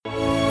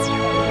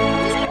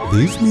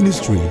This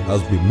ministry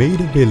has been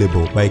made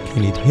available by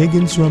Kenneth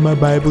Hagin Rama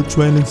Bible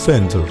Training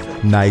Center,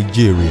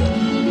 Nigeria.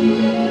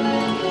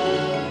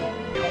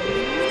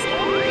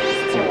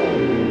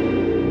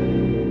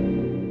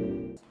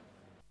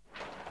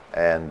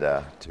 And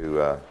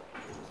to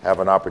have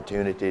an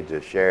opportunity to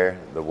share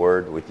the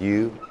Word with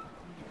you,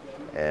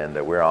 and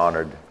we're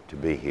honored to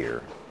be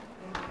here.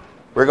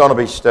 We're going to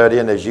be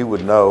studying, as you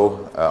would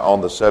know,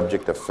 on the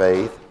subject of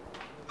faith.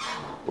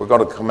 I'm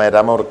going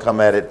to come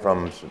at it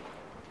from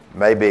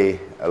maybe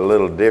a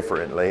little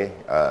differently,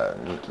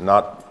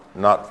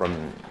 not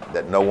from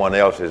that no one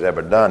else has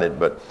ever done it,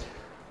 but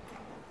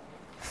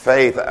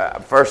faith.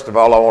 First of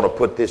all, I want to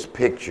put this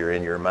picture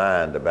in your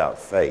mind about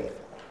faith.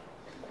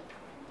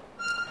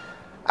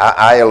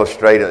 I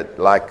illustrate it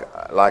like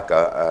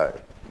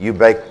you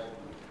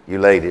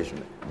ladies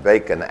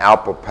bake an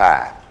apple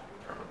pie,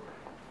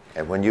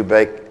 and when you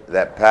bake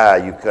that pie,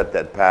 you cut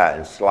that pie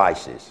in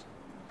slices.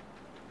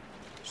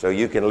 So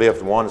you can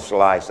lift one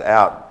slice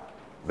out,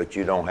 but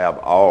you don't have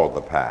all the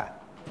pie.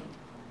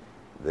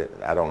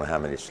 I don't know how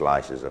many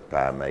slices a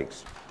pie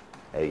makes.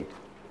 8,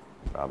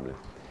 probably.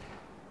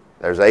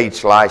 There's 8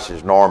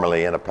 slices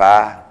normally in a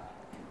pie,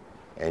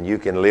 and you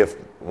can lift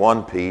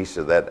one piece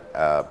of that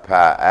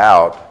pie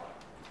out.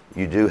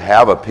 You do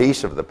have a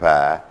piece of the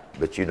pie,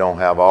 but you don't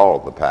have all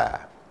the pie.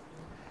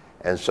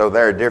 And so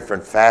there are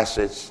different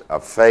facets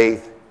of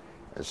faith,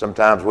 and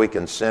sometimes we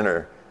can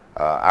center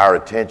our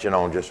attention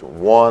on just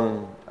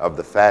one of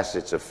the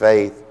facets of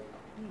faith,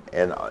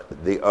 and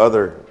the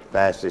other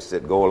facets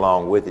that go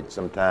along with it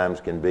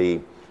sometimes can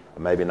be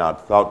maybe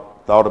not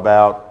thought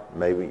about,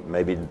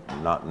 maybe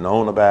not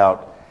known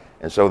about.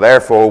 And so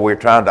therefore we're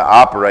trying to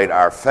operate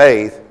our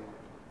faith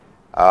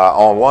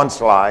on one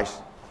slice,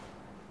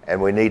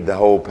 and we need the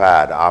whole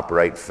pie to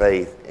operate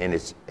faith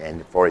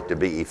and for it to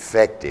be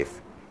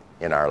effective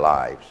in our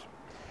lives.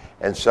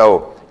 And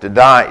so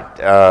tonight,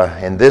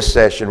 in this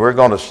session, we're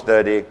going to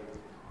study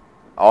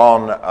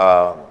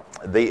on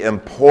the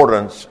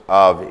importance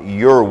of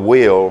your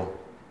will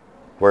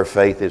where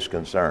faith is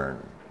concerned.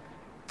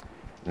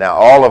 Now,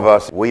 all of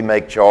us, we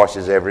make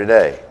choices every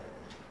day.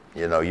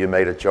 You know, you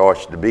made a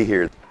choice to be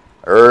here.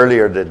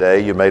 Earlier today,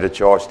 you made a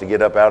choice to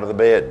get up out of the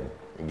bed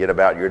and get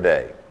about your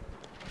day.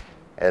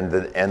 And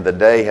the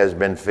day has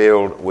been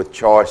filled with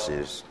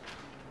choices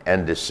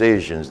and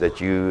decisions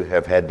that you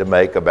have had to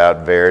make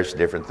about various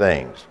different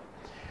things.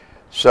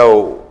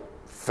 So,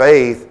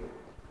 faith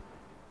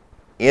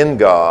in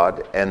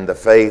God and the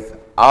faith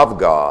of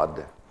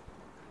God,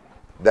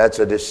 that's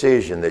a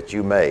decision that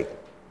you make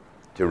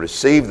to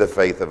receive the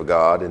faith of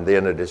God, and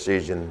then a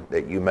decision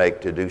that you make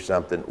to do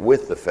something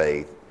with the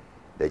faith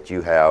that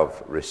you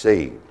have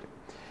received.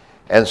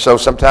 And so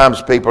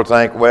sometimes people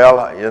think,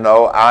 well, you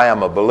know, I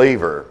am a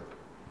believer,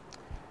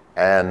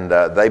 and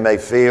they may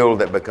feel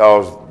that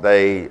because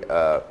they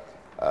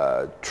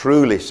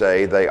truly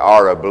say they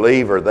are a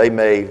believer, they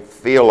may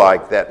feel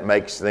like that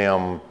makes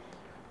them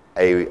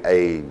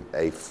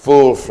a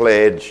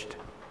full-fledged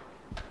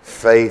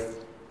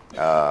faith,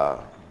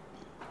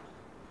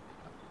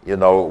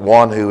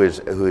 one who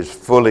is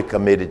fully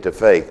committed to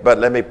faith. But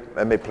let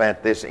me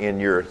plant this in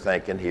your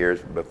thinking here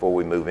before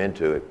we move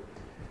into it,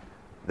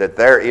 that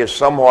there is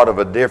somewhat of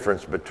a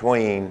difference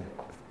between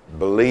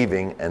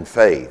believing and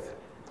faith,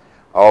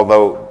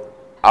 although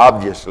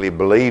obviously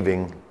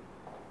believing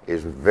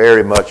is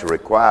very much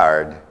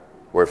required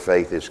where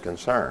faith is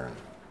concerned.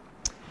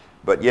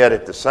 But yet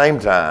at the same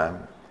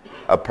time,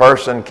 a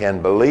person can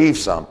believe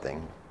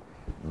something,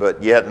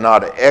 but yet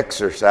not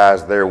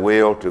exercise their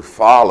will to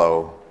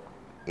follow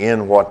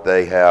in what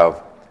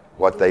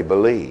they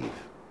believe.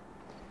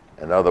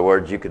 In other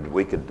words,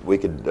 we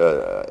could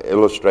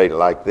illustrate it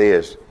like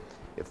this: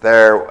 if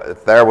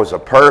there was a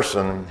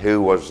person who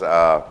was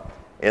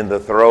in the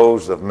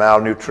throes of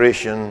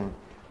malnutrition,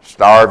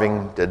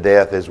 starving to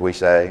death, as we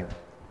say,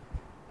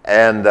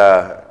 and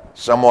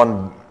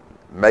someone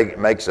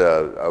makes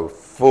a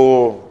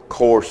full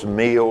course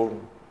meal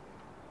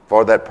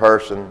for that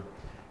person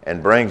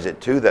and brings it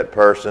to that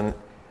person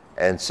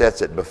and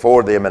sets it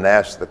before them and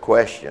asks the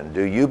question,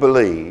 do you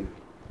believe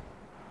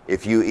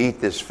if you eat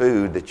this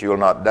food that you'll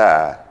not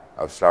die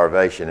of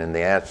starvation? And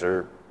the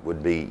answer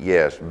would be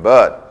yes,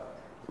 but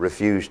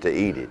refuse to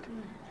eat it.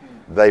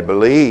 They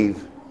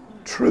believe,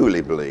 truly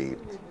believe,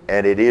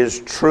 and it is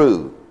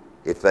true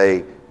if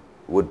they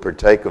would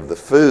partake of the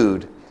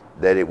food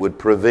that it would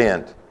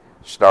prevent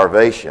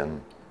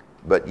starvation,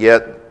 but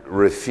yet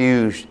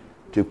refuse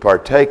to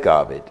partake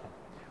of it.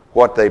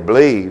 What they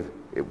believe,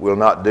 it will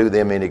not do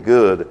them any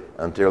good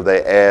until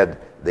they add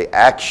the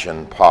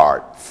action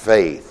part,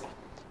 faith,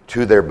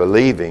 to their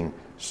believing,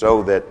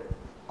 so that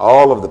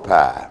all of the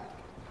pie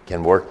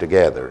can work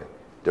together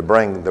to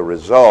bring the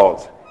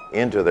results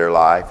into their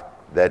life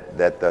that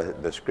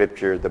the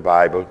Scripture, the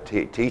Bible,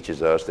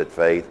 teaches us that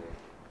faith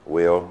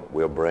will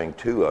bring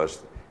to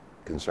us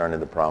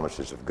concerning the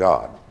promises of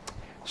God.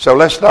 So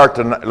let's start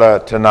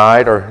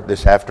tonight or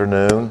this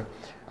afternoon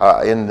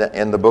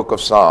in the book of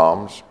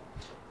Psalms.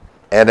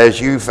 And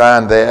as you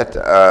find that,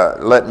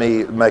 let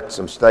me make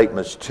some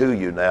statements to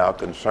you now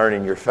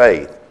concerning your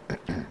faith.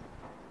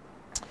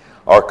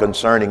 are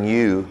concerning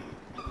you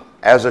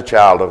as a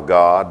child of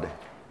God,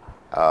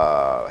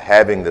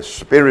 having the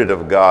Spirit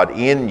of God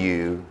in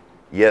you,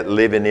 yet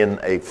living in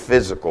a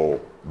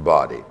physical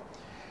body.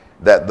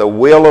 That the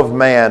will of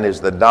man is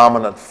the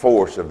dominant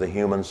force of the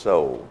human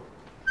soul.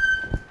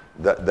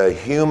 The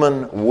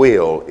human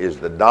will is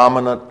the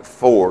dominant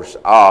force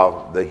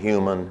of the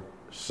human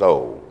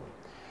soul.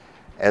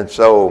 And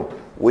so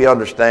we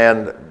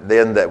understand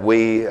then that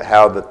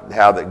how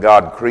that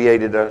God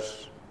created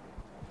us.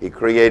 He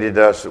created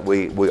us.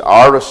 We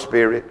are a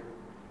spirit.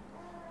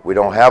 We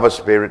don't have a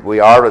spirit. We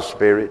are a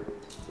spirit.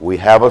 We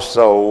have a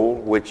soul,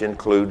 which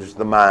includes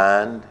the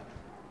mind.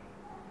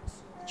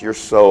 It's your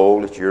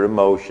soul. It's your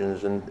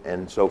emotions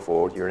and so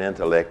forth. Your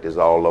intellect is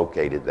all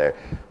located there.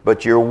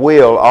 But your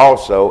will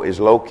also is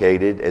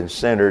located and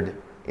centered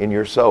in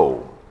your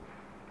soul,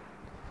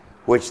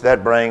 which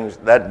that brings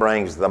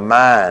the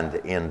mind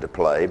into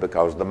play,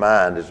 because the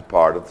mind is a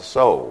part of the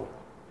soul.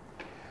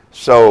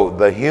 So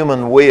the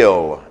human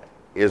will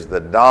is the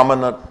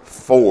dominant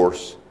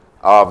force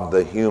of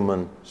the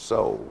human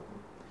soul.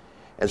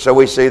 And so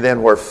we see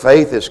then where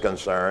faith is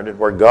concerned and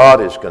where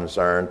God is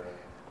concerned,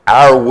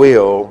 our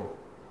will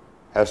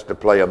has to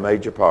play a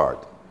major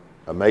part,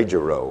 a major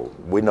role.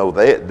 We know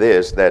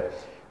that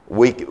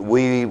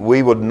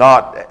we would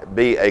not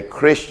be a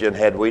Christian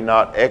had we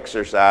not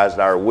exercised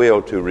our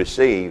will to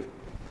receive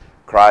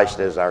Christ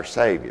as our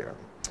Savior.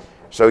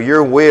 So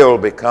your will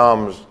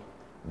becomes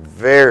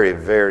very,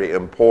 very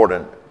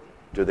important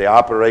to the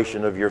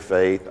operation of your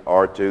faith,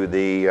 or to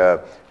the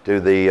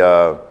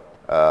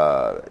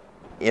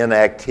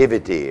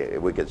inactivity,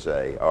 we could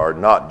say, or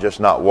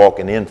not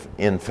walking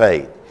in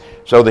faith.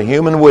 So the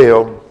human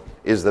will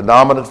is the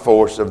dominant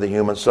force of the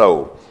human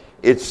soul.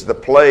 It's the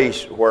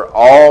place where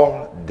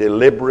all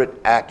deliberate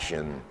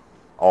action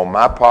on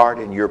my part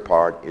and your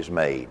part is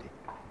made.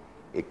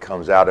 It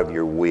comes out of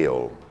your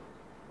will,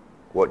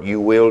 what you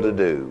will to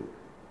do.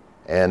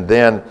 And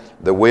then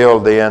the will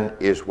then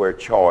is where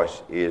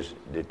choice is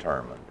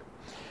determined.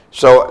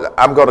 So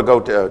I'm going to go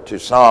to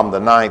Psalm, the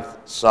 9th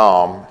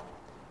Psalm,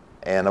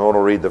 and I'm going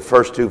to read the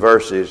first 2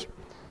 verses,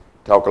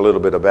 talk a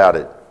little bit about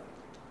it.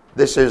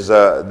 This is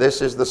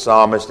the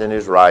psalmist in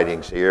his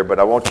writings here, but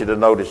I want you to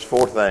notice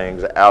 4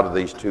 things out of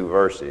these 2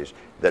 verses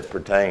that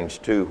pertains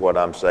to what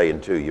I'm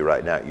saying to you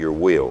right now, your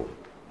will.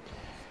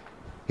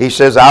 He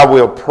says, I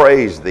will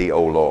praise thee,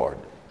 O Lord.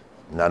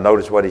 Now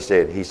notice what he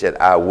said. He said,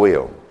 I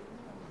will.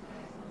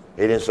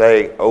 He didn't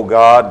say, oh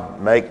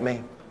God, make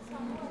me.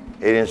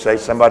 He didn't say,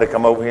 somebody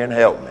come over here and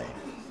help me.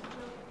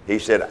 He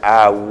said,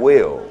 I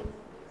will.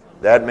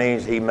 That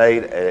means he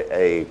made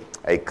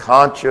a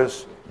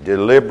conscious,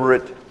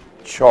 deliberate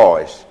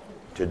choice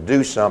to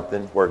do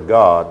something where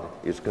God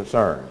is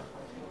concerned.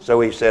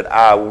 So he said,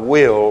 I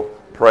will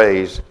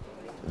praise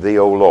thee,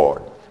 O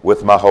Lord,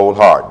 with my whole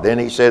heart. Then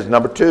he says,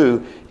 number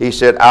 2, he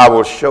said, I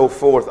will show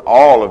forth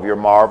all of your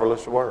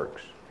marvelous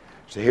works.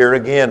 So here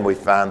again we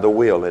find the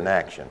will in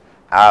action.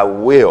 I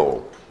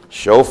will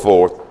show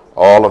forth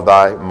all of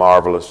thy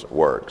marvelous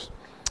works.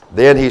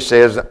 Then he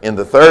says, in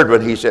the 3rd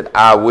one, he said,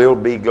 I will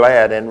be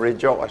glad and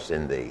rejoice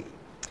in thee.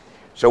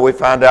 So we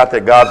find out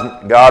that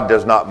God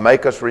does not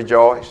make us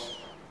rejoice,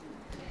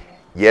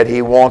 yet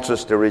he wants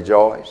us to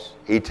rejoice.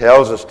 He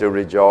tells us to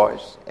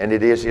rejoice, and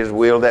it is his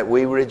will that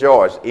we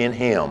rejoice in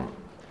him.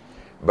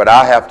 But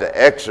I have to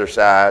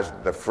exercise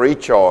the free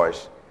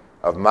choice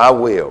of my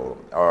will,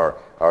 or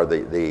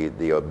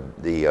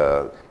the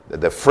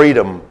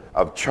freedom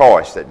of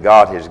choice that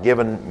God has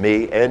given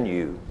me and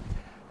you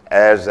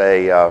as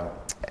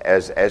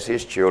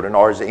his children,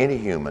 or as any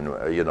human.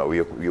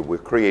 We're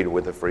created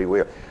with a free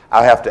will.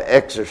 I have to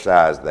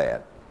exercise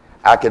that.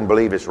 I can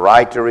believe it's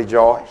right to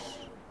rejoice,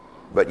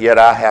 but yet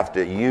I have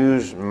to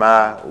use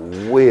my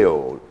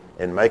will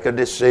and make a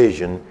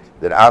decision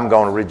that I'm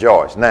going to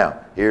rejoice. Now,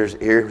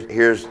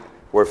 here's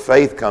where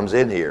faith comes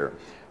in here.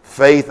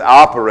 Faith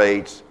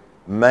operates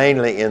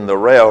mainly in the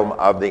realm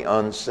of the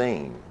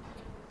unseen.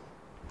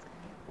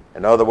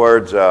 In other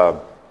words,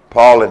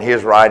 Paul in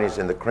his writings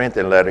in the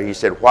Corinthian letter, he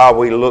said, while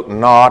we look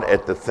not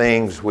at the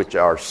things which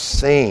are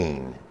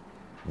seen,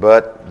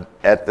 but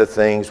at the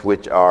things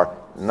which are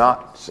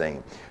not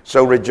seen.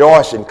 So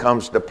rejoicing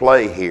comes to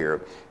play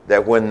here,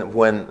 that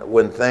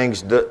when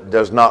things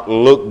does not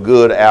look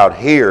good out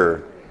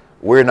here,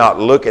 we're not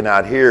looking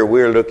out here,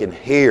 we're looking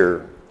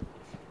here.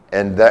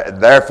 And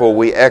therefore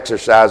we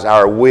exercise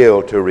our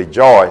will to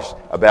rejoice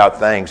about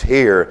things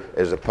here,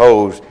 as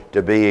opposed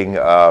to being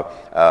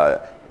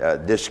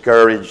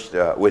discouraged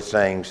with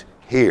things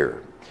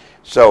here.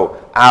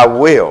 So I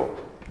will.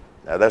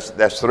 Now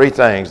that's 3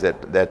 things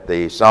that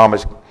the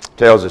psalmist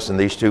tells us in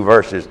these 2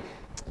 verses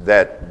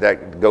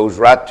that goes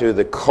right to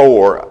the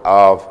core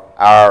of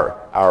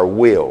our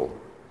will,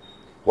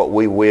 what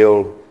we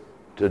will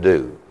to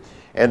do.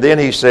 And then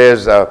he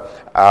says,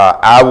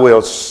 I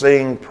will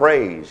sing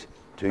praise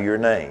to your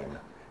name,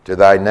 to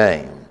thy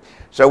name.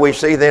 So we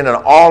see then in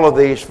all of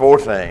these 4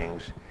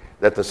 things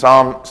that the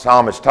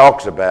psalmist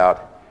talks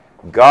about,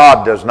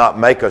 God does not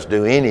make us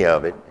do any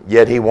of it,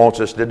 yet he wants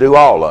us to do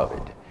all of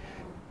it.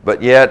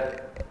 But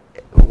yet,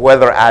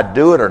 whether I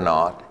do it or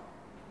not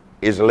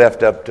is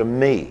left up to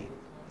me.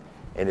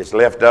 And it's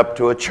left up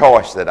to a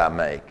choice that I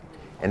make.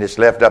 And it's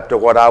left up to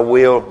what I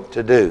will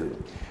to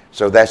do.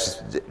 So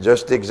that's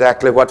just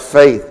exactly what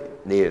faith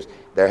is.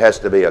 There has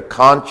to be a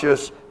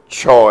conscious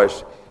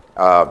choice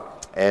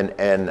and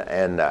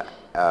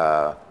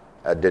a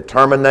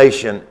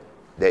determination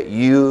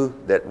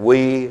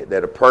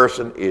that a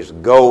person is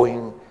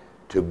going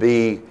to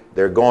be,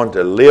 they're going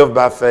to live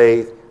by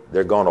faith,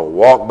 they're going to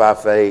walk by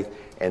faith,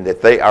 and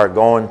that they are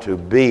going to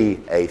be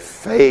a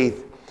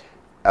faith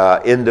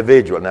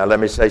individual. Now let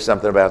me say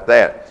something about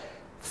that.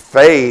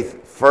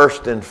 Faith,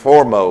 first and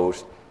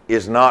foremost,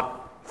 is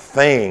not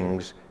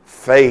things.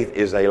 Faith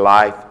is a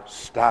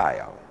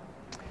lifestyle.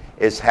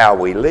 It's how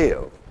we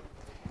live.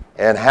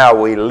 And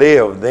how we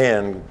live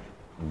then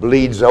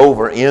bleeds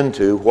over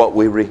into what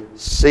we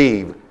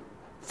receive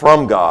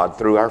from God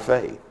through our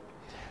faith.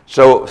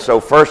 So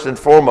first and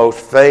foremost,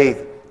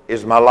 faith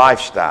is my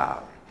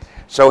lifestyle.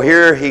 So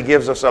here he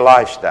gives us a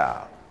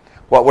lifestyle.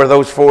 What were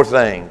those 4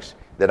 things?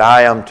 That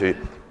I am to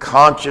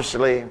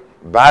consciously,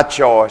 by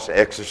choice,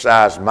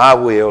 exercise my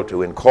will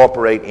to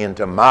incorporate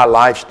into my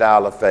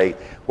lifestyle of faith.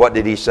 What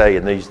did he say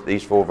in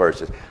these 4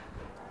 verses?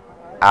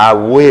 I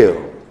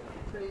will.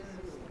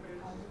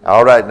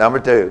 All right, number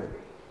 2.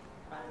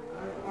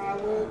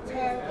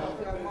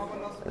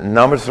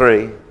 Number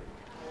 3.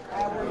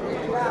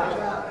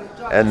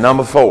 And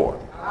number 4.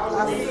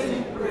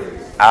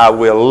 I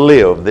will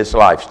live this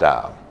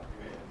lifestyle.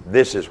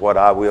 This is what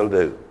I will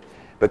do.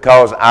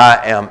 Because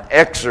I am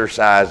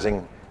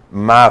exercising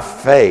my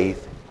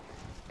faith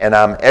and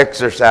I'm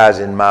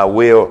exercising my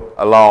will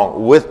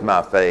along with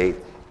my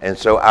faith. And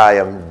so I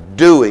am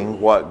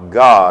doing what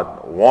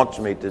God wants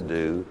me to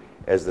do,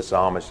 as the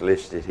psalmist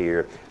listed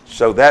here.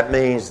 So that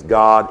means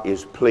God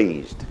is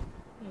pleased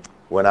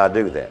when I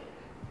do that.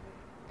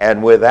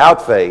 And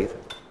without faith,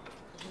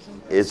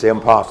 it's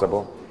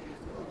impossible.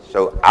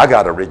 So I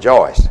got to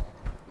rejoice.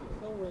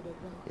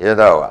 You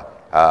know,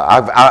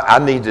 I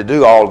need to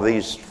do all of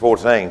these 4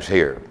 things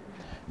here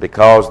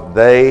because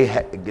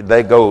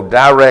they go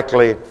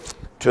directly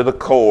to the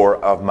core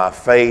of my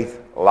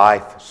faith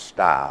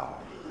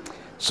lifestyle.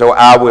 So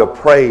I will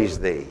praise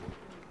thee.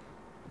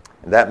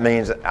 And that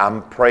means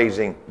I'm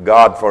praising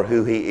God for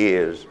who he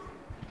is.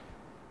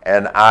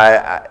 And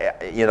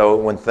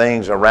when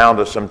things around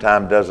us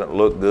sometimes doesn't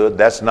look good,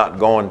 that's not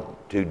going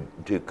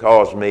to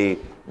cause me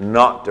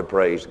not to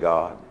praise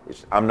God.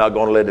 I'm not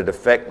going to let it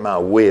affect my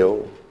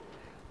will.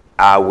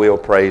 I will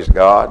praise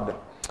God.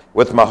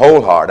 With my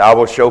whole heart, I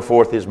will show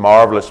forth his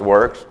marvelous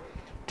works,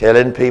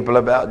 telling people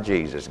about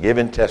Jesus,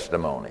 giving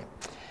testimony.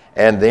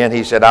 And then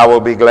he said, I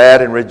will be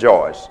glad and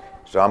rejoice.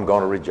 So I'm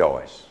going to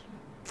rejoice.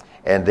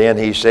 And then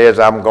he says,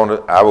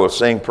 I will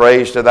sing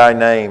praise to thy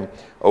name,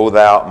 O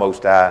thou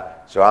most high.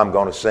 So I'm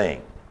going to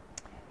sing.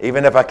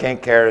 Even if I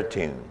can't carry a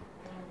tune,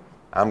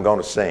 I'm going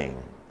to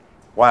sing.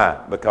 Why?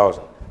 Because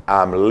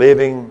I'm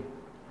living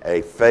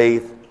a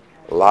faith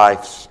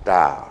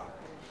lifestyle.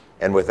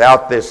 And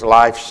without this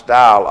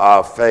lifestyle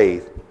of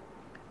faith,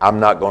 I'm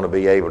not going to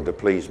be able to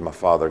please my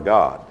Father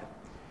God.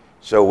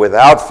 So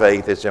without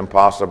faith, it's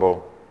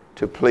impossible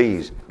to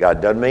please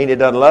God. Doesn't mean he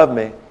doesn't love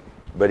me,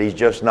 but he's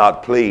just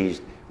not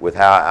pleased with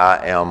how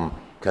I am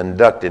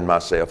conducting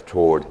myself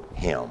toward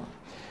him.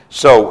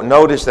 So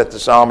notice that the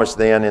psalmist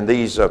then, in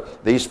these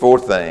 4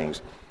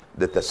 things,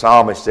 that the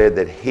psalmist said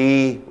that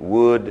he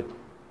would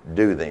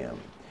do them.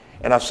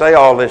 And I say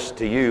all this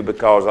to you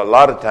because a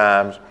lot of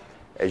times,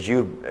 as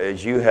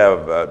you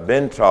have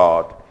been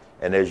taught,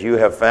 and as you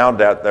have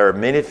found out, there are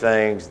many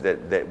things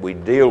that we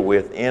deal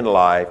with in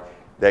life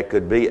that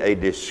could be a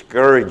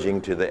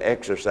discouraging to the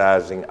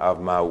exercising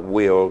of my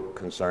will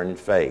concerning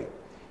faith.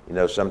 You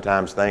know,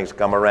 sometimes things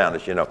come around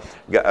us, you know.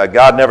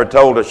 God never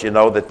told us, you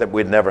know, that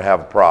we'd never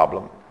have a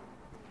problem.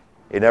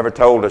 He never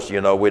told us,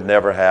 you know, we'd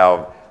never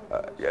have,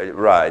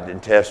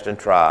 and test and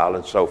trial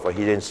and so forth.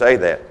 He didn't say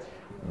that.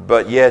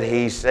 But yet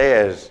he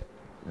says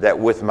that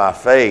with my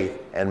faith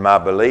and my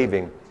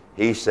believing,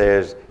 he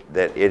says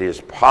that it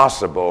is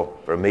possible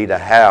for me to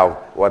have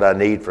what I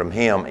need from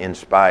him in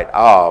spite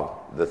of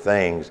the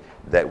things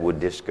that would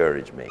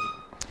discourage me.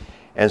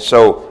 And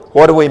so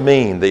what do we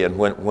mean then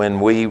when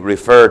we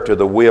refer to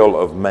the will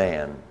of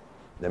man?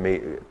 Let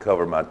me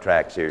cover my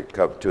tracks here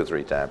 2 or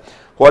 3 times.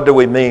 What do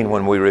we mean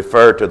when we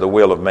refer to the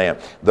will of man?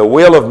 The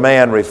will of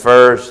man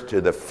refers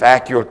to the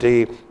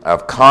faculty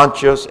of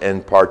conscious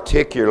and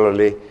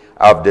particularly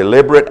of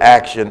deliberate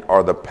action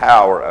or the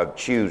power of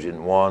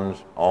choosing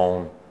one's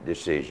own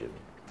decision.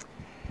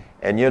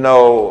 And you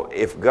know,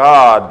 if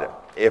God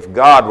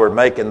were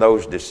making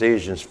those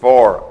decisions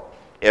for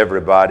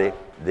everybody,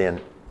 then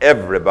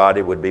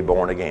everybody would be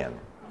born again.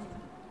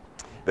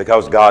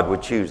 Because God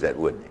would choose that,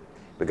 wouldn't he?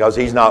 Because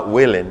he's not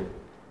willing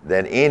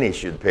that any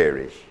should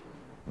perish,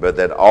 but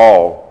that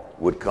all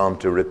would come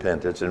to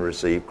repentance and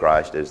receive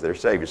Christ as their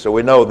Savior. So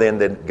we know then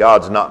that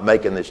God's not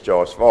making this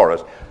choice for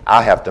us.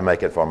 I have to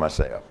make it for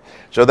myself.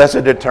 So that's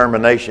a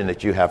determination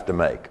that you have to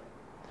make.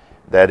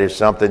 That is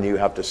something you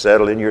have to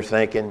settle in your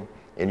thinking,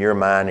 in your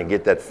mind and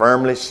get that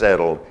firmly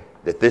settled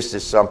that this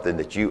is something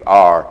that you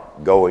are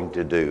going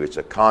to do. It's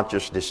a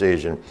conscious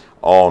decision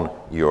on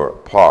your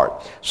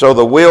part. So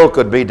the will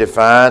could be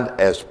defined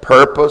as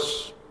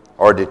purpose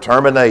or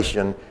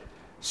determination,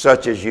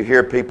 such as you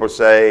hear people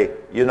say,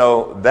 you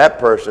know, that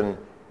person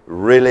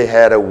really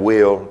had a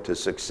will to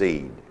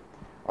succeed,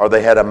 or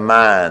they had a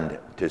mind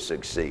to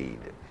succeed.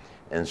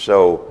 And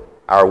so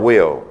our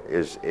will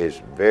is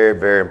very,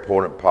 very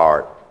important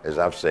part, as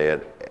I've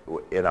said,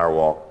 in our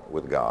walk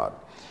with God.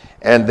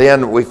 And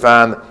then we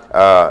find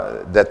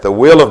that the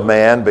will of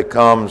man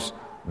becomes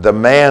the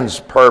man's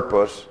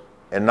purpose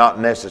and not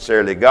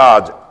necessarily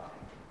God's,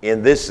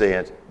 in this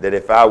sense, that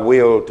if I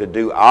will to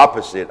do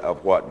opposite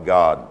of what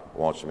God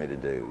wants me to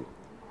do,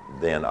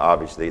 then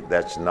obviously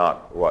that's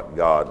not what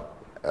God,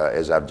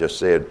 as I've just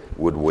said,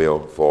 would will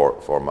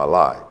for my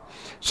life.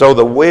 So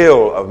the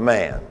will of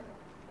man,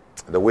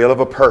 the will of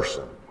a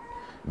person,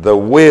 the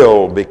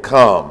will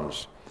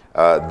becomes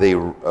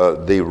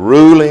the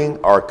ruling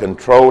or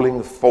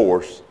controlling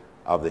force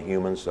of the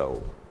human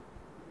soul.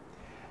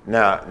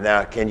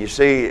 Now, can you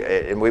see,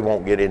 and we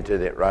won't get into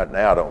that right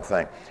now, I don't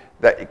think,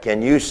 that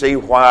can you see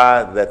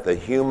why that the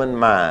human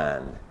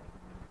mind,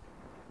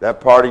 that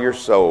part of your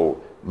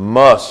soul,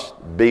 must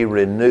be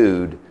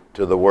renewed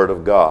to the Word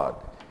of God?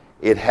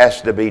 It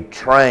has to be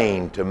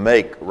trained to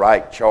make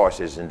right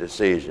choices and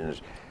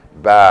decisions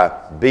by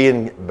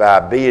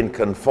being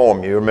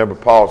conformed. You remember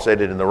Paul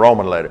said it in the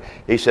Roman letter.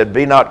 He said,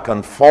 be not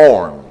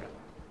conformed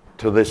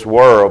to this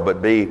world,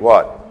 but be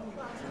what?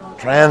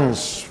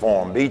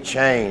 Transformed. Be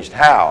changed.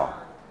 How?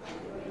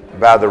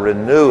 By the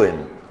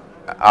renewing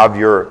of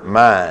your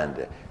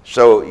mind.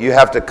 So you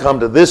have to come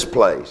to this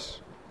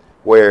place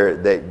where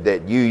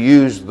that you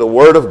use the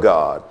Word of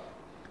God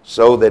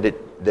so that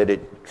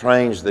it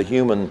trains the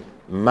human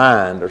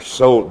mind or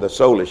soul, the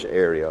soulish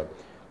area,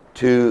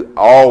 to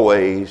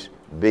always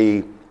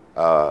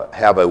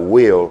have a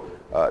will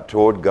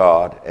toward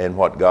God and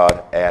what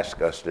God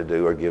asks us to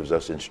do or gives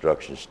us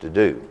instructions to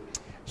do.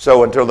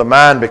 So until the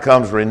mind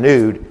becomes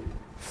renewed,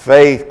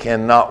 faith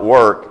cannot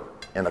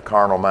work in a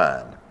carnal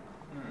mind.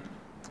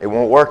 It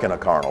won't work in a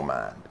carnal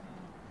mind.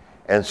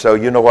 And so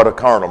you know what a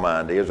carnal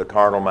mind is. A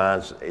carnal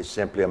mind is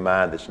simply a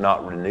mind that's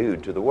not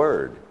renewed to the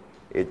Word.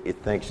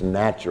 It thinks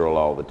natural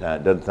all the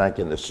time. It doesn't think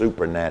in the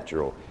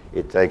supernatural.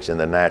 It thinks in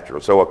the natural.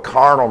 So a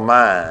carnal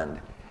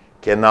mind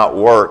cannot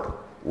work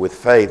with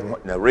faith.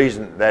 The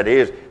reason that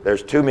is,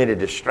 there's too many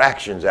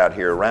distractions out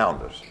here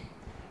around us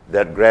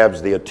that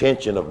grabs the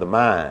attention of the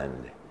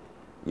mind,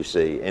 you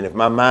see. And if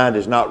my mind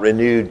is not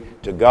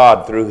renewed to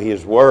God through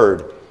His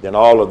Word, then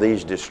all of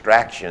these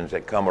distractions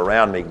that come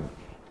around me,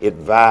 it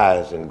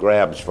vies and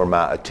grabs for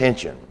my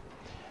attention.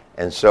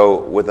 And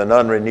so with an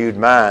unrenewed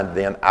mind,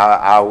 then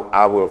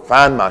I will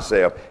find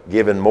myself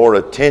giving more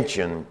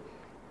attention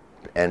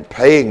and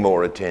paying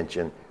more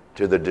attention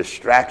to the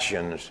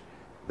distractions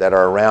that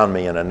are around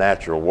me in a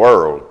natural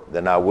world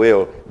than I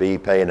will be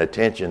paying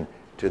attention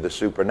to the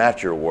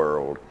supernatural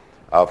world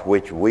of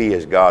which we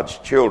as God's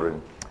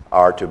children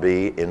are to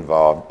be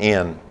involved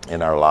in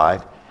our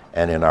life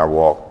and in our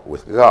walk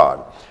with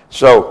God.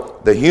 So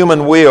the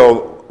human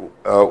will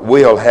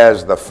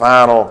has the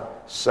final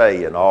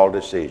say in all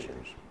decisions.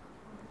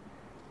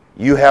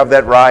 You have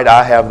that right,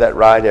 I have that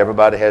right,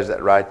 everybody has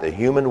that right. The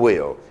human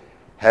will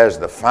has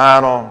the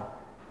final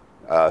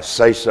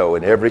say-so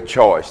in every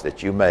choice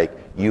that you make.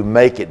 You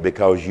make it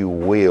because you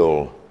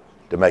will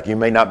to make. You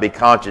may not be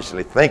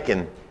consciously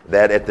thinking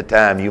that at the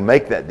time you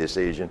make that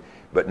decision,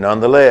 but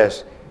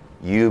nonetheless,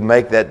 you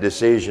make that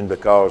decision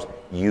because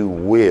you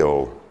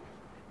will.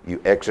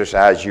 You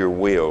exercise your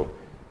will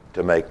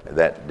to make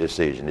that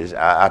decision.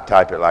 I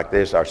type it like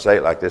this, or say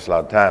it like this a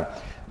lot of time,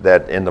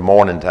 that in the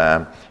morning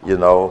time, you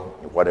know,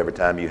 whatever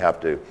time you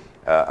have to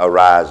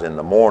arise in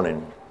the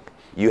morning,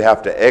 you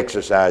have to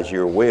exercise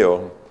your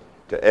will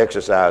to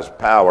exercise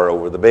power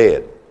over the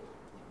bed.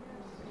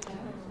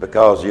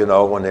 Because, you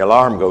know, when the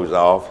alarm goes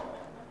off,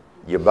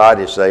 your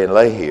body's saying,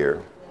 lay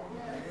here.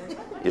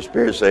 Your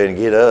spirit's saying,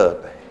 get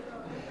up.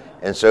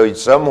 And so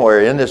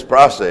somewhere in this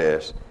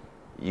process,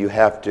 you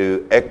have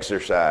to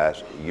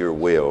exercise your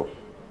will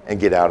and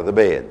get out of the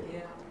bed.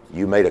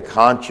 You made a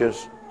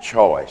conscious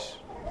choice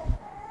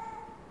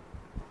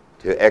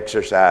to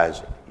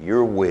exercise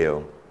your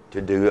will to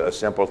do a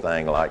simple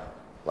thing like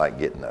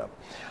getting up.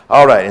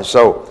 All right, and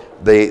so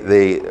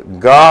the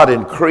God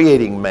in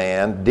creating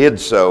man did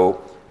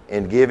so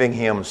in giving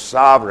him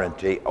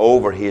sovereignty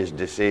over his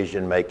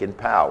decision-making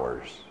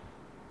powers.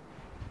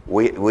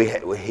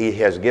 He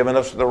has given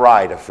us the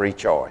right of free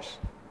choice.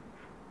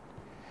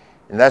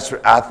 And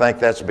I think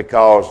that's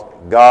because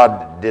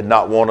God did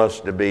not want us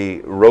to be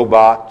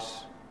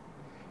robots.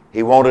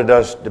 He wanted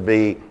us to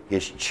be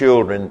His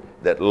children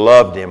that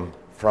loved Him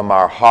from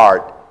our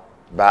heart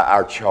by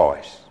our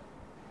choice,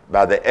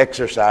 by the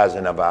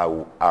exercising of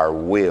our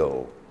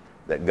will,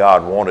 that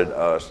God wanted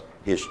us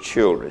His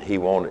children. He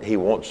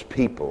wants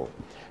people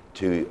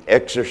to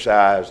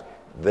exercise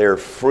their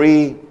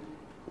free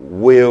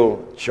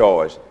will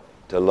choice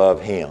to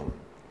love Him.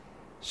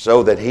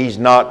 so that he's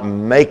not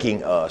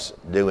making us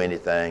do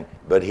anything,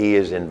 but he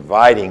is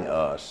inviting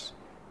us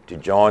to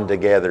join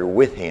together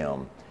with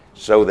him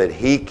so that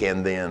he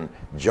can then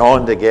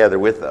join together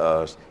with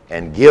us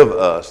and give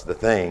us the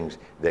things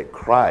that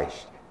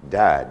Christ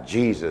died,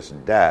 Jesus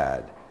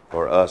died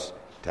for us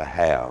to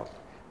have.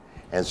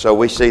 And so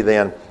we see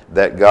then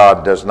that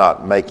God does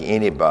not make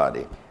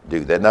anybody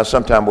do that. Now,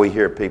 sometimes we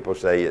hear people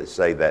say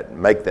that,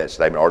 make that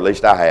statement, or at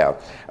least I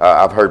have.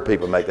 I've heard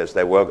people make that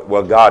statement,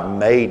 well, God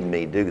made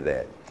me do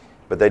that.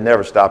 But they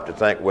never stop to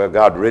think, well,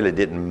 God really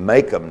didn't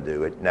make them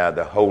do it. Now,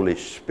 the Holy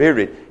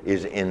Spirit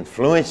is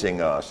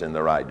influencing us in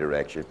the right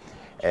direction.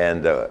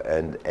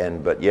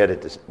 But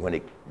yet,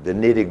 the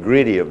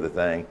nitty-gritty of the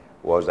thing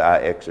was I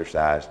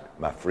exercised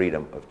my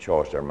freedom of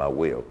choice or my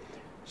will.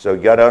 So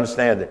you got to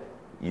understand that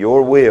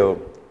your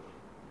will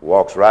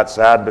walks right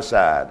side by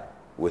side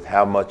with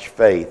how much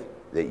faith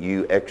that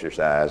you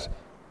exercise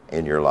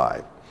in your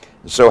life.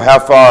 So how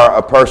far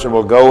a person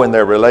will go in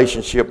their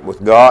relationship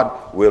with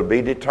God will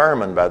be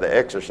determined by the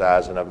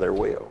exercising of their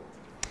will.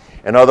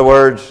 In other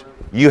words,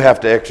 you have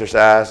to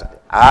exercise,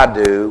 I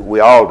do, we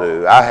all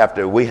do,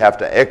 we have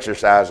to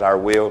exercise our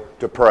will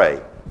to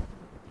pray.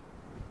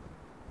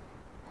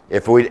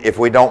 If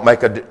we don't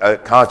make a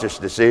conscious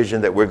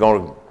decision that we're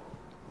going to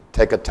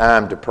take a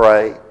time to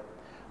pray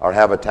or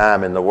have a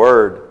time in the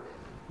Word,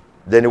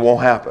 then it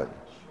won't happen.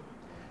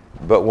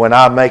 But when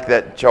I make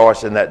that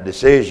choice and that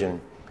decision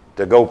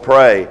to go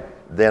pray,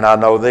 then I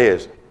know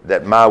this,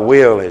 that my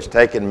will has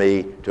taken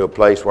me to a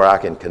place where I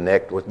can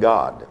connect with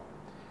God.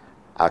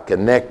 I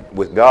connect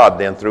with God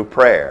then through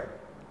prayer.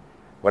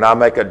 When I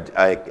make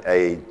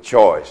a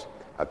choice,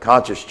 a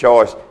conscious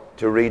choice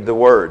to read the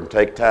Word and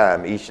take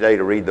time each day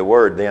to read the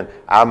Word, then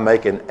I'm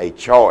making a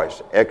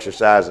choice,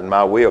 exercising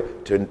my will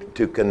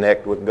to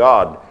connect with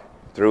God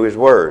through His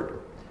Word.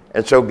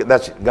 And so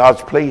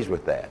God's pleased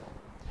with that.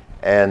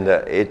 And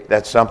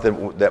that's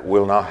something that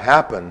will not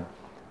happen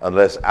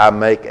unless I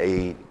make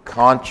a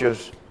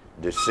conscious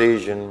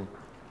decision,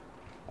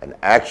 an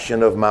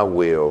action of my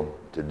will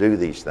to do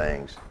these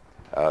things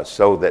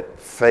so that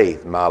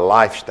faith, my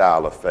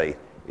lifestyle of faith,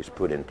 is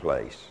put in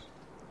place.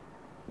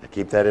 Now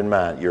keep that in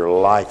mind, your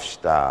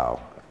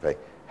lifestyle of faith,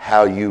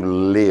 how you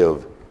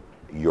live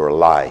your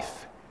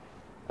life,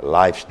 a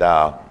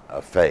lifestyle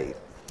of faith.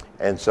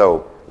 And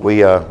so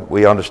we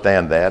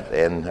understand that,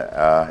 and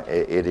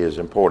it is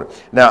important.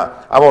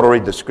 Now, I want to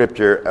read the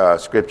scripture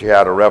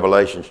out of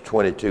Revelation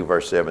 22,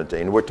 verse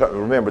 17.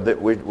 Remember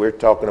that we're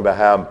talking about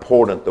how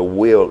important the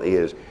will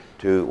is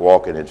to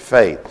walking in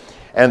faith.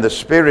 And the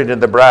Spirit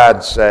and the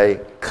bride say,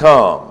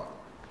 "Come,"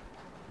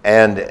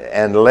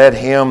 and let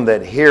him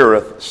that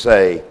heareth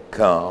say,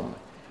 "Come,"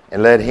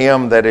 and let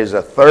him that is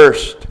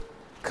athirst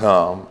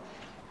come,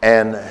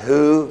 and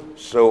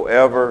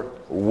whosoever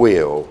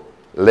will,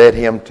 let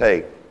him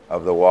take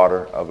of the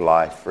water of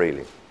life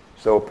freely.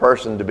 So a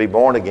person to be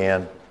born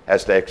again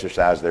has to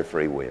exercise their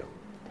free will,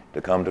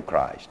 to come to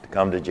Christ, to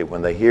come to Jesus.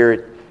 When they hear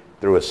it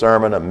through a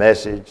sermon, a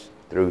message,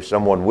 through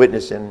someone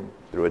witnessing,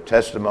 through a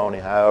testimony,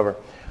 however,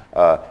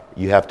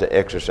 you have to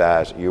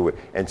exercise your will.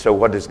 And so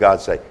what does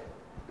God say?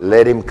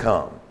 Let him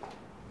come.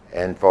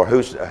 And for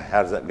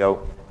how does that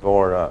go?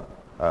 For,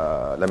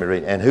 let me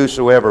read. And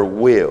whosoever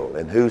will,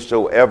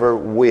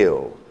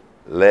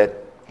 let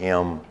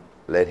him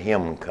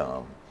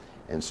come.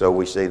 And so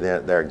we see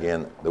there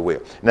again the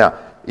will. Now,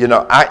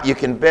 you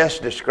can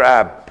best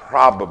describe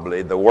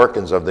probably the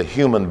workings of the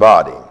human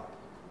body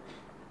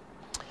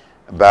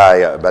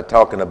by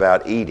talking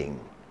about eating,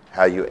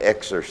 how you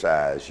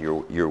exercise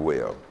your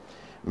will.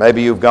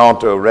 Maybe you've gone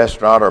to a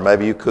restaurant, or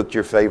maybe you cooked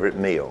your favorite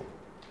meal.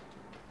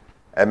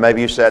 And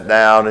maybe you sat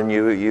down and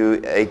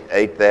you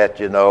ate that,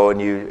 and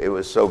it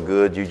was so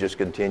good you just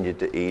continued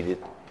to eat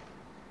it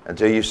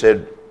until you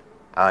said,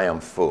 "I am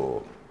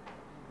full."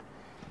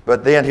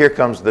 But then here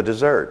comes the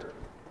dessert.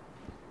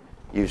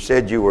 You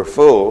said you were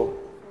full,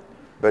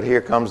 but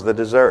here comes the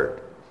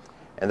dessert.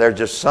 And there's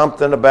just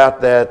something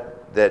about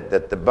that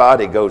the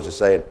body goes to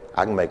say,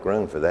 "I can make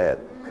room for that.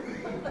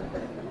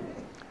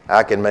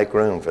 I can make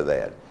room for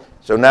that."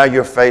 So now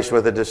you're faced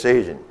with a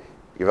decision.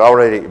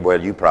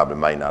 You probably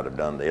may not have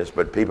done this,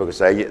 but people can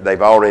say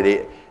they've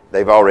already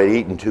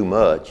eaten too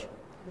much.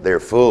 They're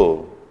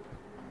full.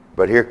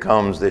 But here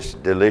comes this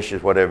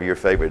delicious, whatever your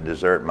favorite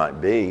dessert might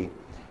be.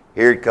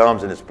 Here it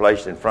comes and it's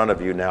placed in front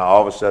of you. Now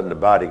all of a sudden the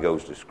body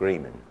goes to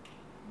screaming.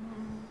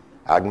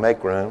 "I can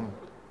make room.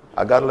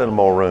 I got a little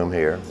more room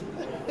here."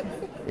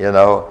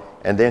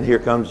 And then here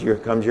comes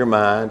your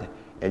mind,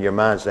 and your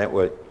mind saying,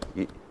 "Well,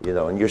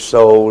 and your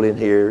soul in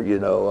here,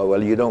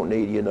 well, you don't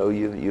need,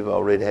 you've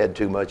already had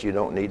too much, you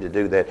don't need to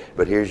do that."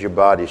 But here's your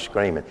body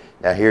screaming.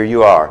 Now here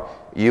you are,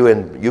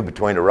 you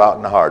between a rock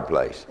and a hard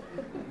place.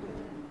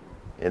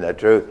 Isn't that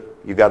true?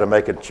 You got to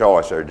make a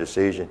choice or a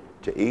decision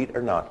to eat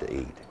or not to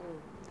eat.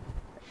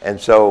 And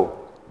so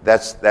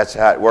that's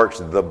how it works.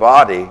 The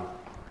body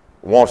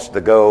wants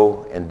to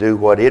go and do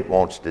what it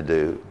wants to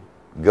do,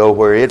 go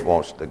where it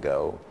wants to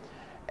go.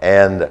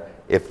 And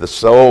if the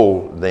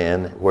soul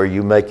then, where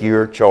you make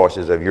your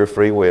choices of your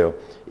free will,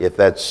 if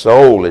that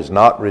soul is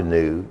not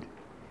renewed,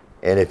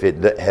 And if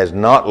it has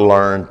not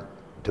learned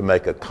to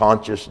make a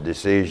conscious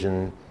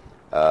decision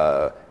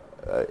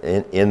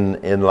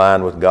in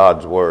line with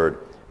God's Word,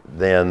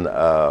 then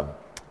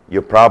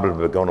you're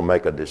probably going to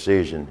make a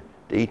decision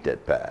to eat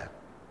that pie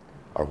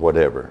or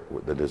whatever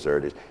the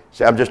dessert is.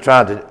 See, I'm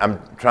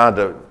trying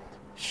to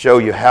show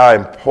you how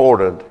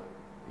important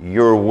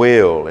your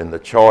will and the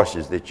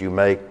choices that you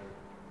make,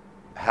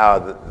 how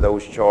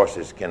those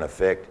choices can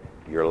affect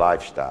your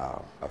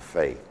lifestyle of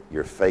faith,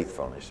 your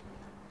faithfulness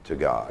to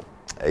God.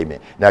 Amen.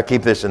 Now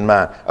keep this in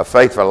mind. A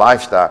faithful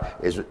lifestyle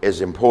is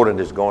as important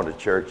as going to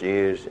church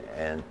is,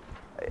 and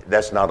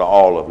that's not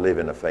all of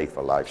living a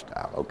faithful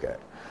lifestyle. Okay.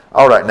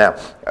 All right. Now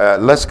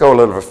let's go a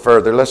little bit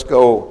further. Let's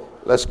go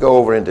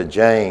over into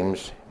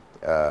James,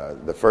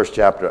 the first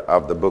chapter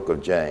of the book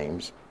of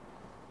James,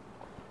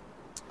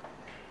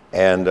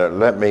 and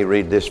let me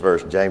read this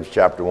verse, James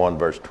chapter 1,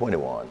 verse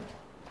 21.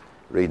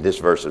 Read this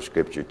verse of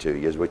Scripture to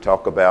you as we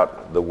talk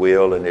about the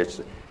will and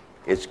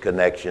its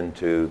connection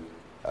to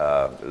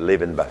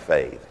living by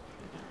faith.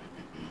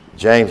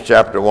 James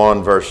chapter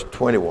 1, verse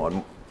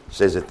 21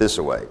 says it this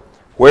way: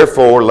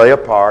 "Wherefore lay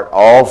apart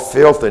all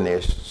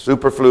filthiness,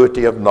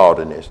 superfluity of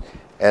naughtiness,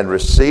 and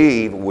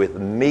receive with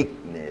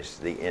meekness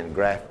the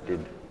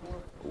engrafted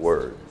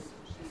word."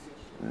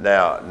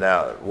 Now,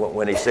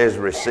 when he says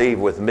receive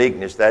with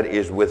meekness, that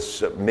is with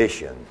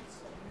submission.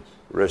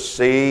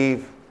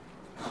 Receive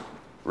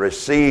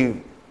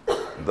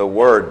the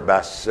word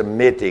by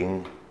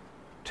submitting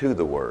to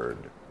the word.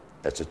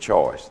 That's a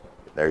choice.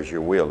 There's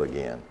your will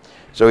again.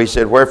 So he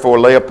said,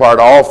 "Wherefore lay apart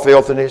all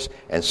filthiness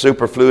and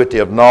superfluity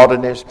of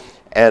naughtiness,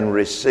 and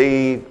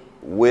receive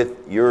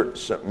with your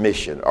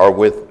submission," or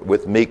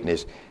with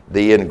meekness,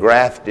 "the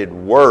engrafted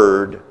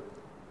word,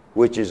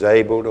 which is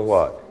able to"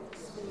 what?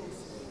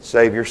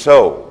 Save your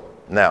soul.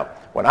 Now,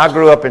 when I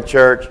grew up in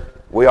church,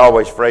 we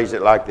always phrased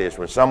it like this.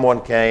 When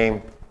someone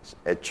came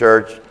at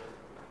church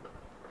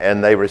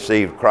and they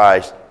received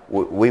Christ,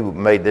 we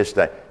made this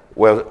thing: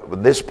 well,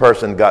 this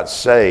person got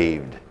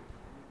saved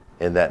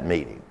in that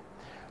meeting.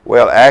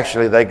 Well,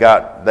 actually, they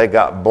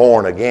got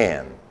born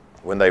again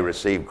when they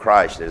received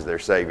Christ as their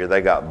Savior.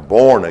 They got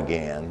born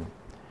again,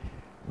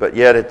 but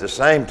yet at the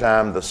same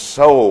time, the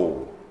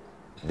soul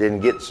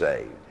didn't get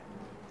saved.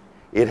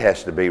 It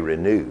has to be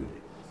renewed.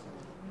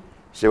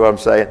 See what I'm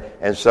saying?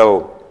 And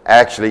so,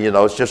 actually,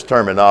 it's just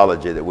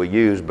terminology that we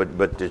use,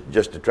 but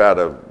just to try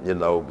to,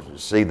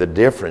 see the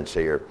difference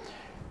here,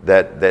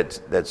 that's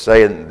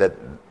saying that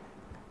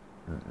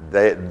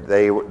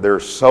their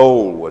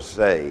soul was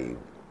saved,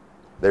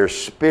 their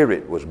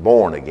spirit was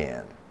born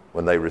again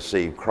when they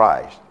received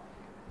Christ.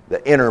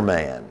 The inner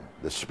man,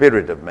 the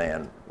spirit of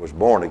man, was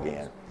born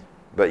again,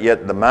 but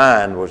yet the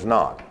mind was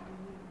not.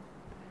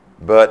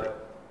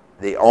 But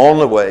the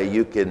only way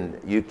you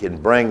can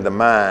bring the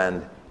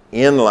mind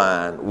in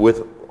line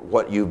with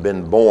what you've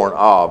been born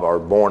of, or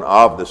born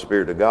of the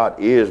Spirit of God,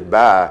 is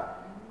by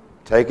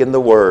taking the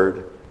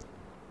Word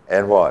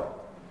and what?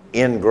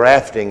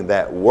 Engrafting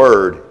that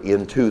Word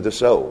into the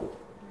soul.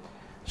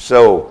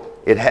 So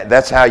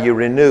that's how you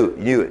renew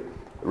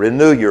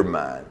your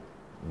mind,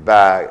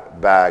 by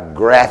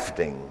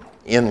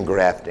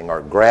engrafting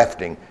or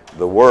grafting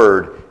the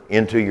Word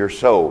into your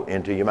soul,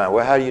 into your mind.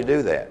 Well, how do you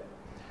do that?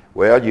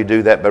 Well, you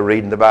do that by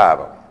reading the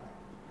Bible.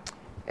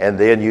 And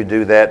then you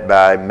do that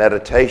by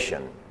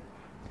meditation.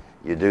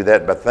 You do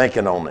that by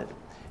thinking on it.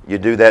 You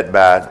do that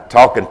by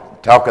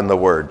talking the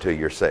Word to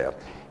yourself.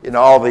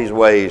 All these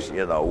ways,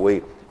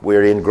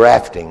 we're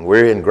engrafting.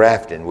 We're in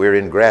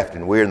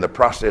the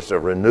process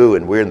of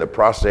renewing. We're in the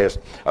process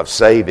of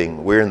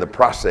saving. We're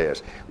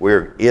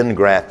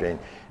engrafting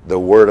the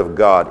Word of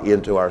God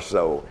into our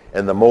soul.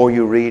 And the more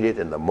you read it,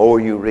 and the more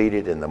you read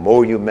it, and the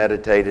more you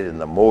meditate it, and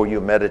the more you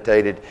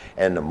meditate it,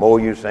 and the more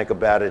you think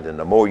about it, and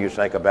the more you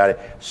think about it,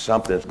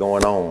 something's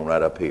going on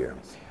right up here.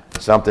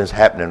 Something's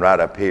happening right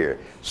up here.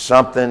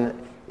 Something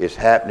is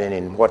happening,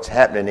 and what's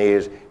happening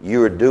is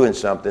you're doing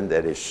something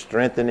that is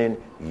strengthening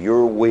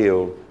your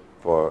will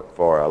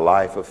for a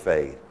life of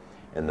faith.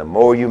 And the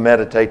more you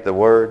meditate the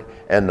Word,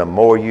 and the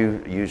more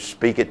you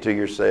speak it to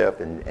yourself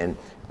and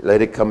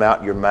let it come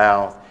out your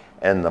mouth,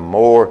 and the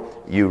more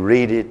you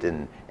read it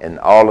and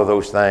all of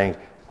those things,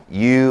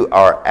 you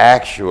are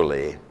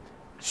actually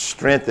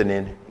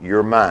strengthening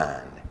your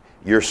mind,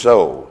 your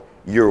soul,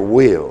 your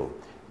will.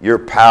 Your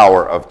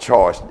power of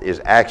choice is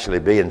actually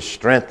being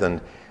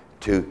strengthened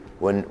to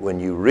when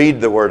you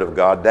read the Word of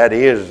God. That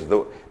is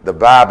the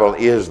Bible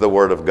is the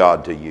Word of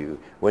God to you.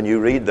 When you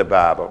read the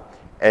Bible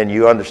and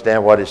you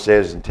understand what it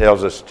says and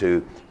tells us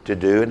to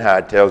do and how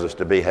it tells us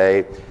to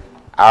behave,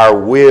 our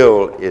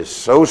will is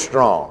so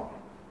strong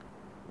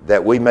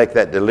that we make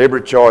that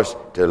deliberate choice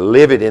to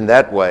live it in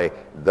that way.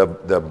 The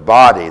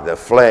body, the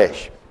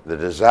flesh, the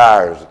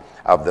desires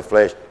of the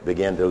flesh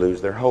begin to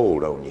lose their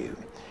hold on you.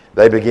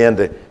 They begin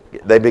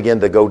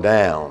to go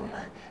down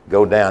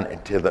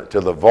until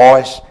the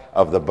voice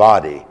of the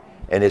body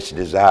and its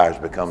desires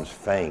becomes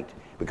faint,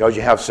 because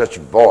you have such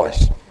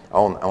voice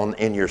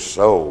in your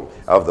soul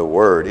of the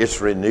Word.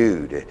 It's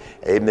renewed.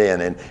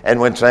 Amen. And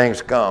when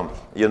things come,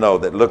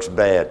 that looks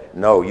bad,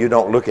 no, you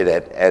don't look at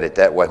it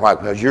that way. Why?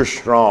 Because you're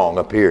strong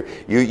up here.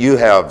 You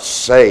have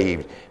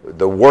saved.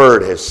 The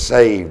Word has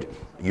saved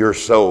your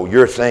soul,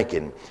 your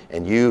thinking,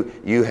 and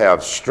you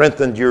have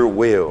strengthened your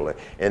will.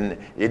 And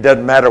it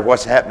doesn't matter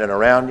what's happening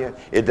around you.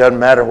 It doesn't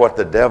matter what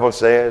the devil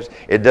says.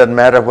 It doesn't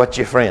matter what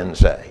your friends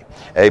say.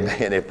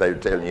 Amen. If they're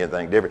telling you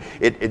anything different,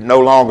 it no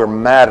longer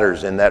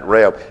matters in that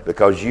realm,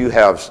 because you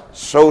have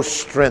so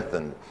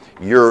strengthened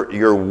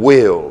your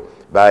will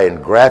by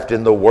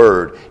engrafting the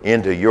Word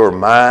into your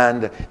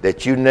mind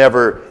that you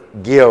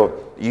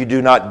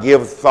do not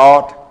give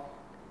thought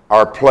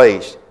or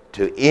place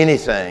to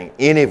anything,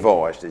 any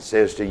voice that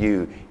says to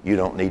you, you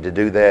don't need to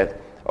do that,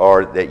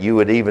 or that you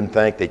would even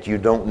think that you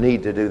don't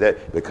need to do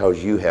that,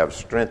 because you have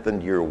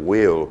strengthened your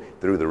will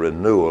through the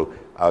renewal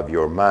of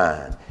your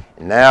mind.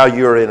 Now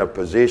you're in a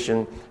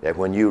position that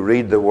when you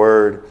read the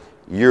Word,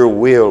 your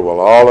will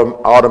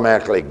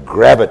automatically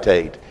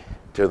gravitate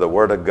to the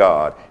Word of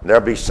God.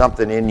 There'll be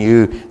something in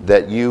you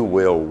that you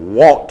will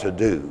want to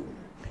do.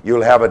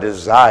 You'll have a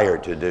desire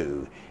to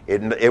do.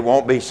 It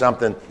won't be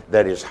something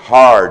that is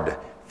hard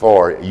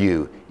for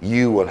you.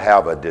 You will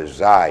have a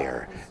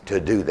desire to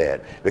do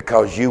that,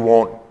 because you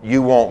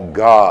want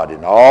God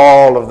in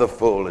all of the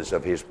fullness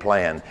of His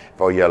plan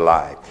for your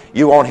life.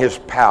 You want His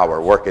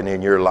power working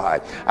in your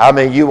life. I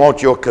mean, you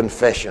want your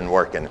confession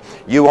working.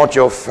 You want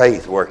your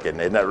faith working.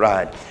 Isn't that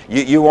right?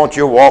 You want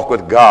your walk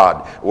with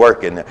God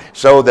working,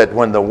 so that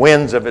when the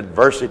winds of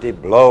adversity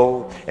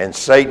blow and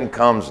Satan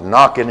comes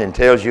knocking and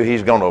tells you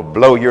he's going to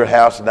blow your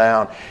house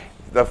down,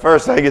 the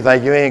first thing you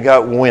think, you ain't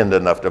got wind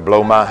enough to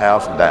blow my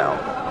house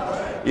down.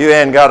 You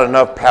ain't got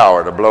enough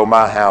power to blow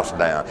my house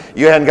down.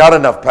 You haven't got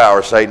enough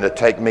power, Satan, to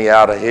take me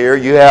out of here.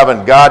 You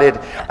haven't got it.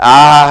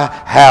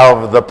 I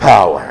have the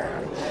power.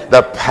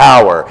 The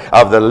power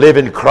of the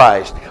living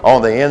Christ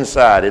on the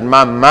inside. And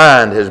my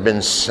mind has been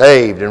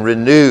saved and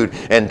renewed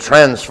and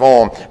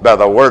transformed by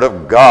the Word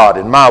of God.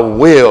 And my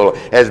will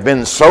has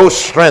been so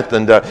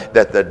strengthened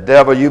that the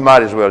devil, you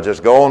might as well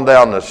just go on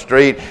down the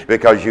street,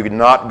 because you're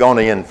not going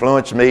to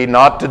influence me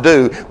not to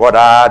do what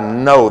I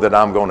know that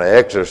I'm going to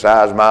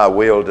exercise my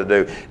will to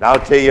do. And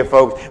I'll tell you,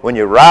 folks, when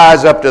you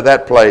rise up to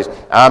that place,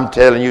 I'm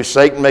telling you,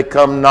 Satan may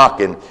come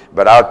knocking,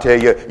 but I'll tell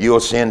you,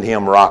 you'll send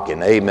him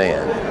rocking.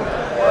 Amen.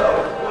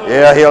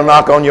 Yeah, he'll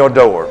knock on your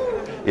door.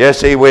 Yes,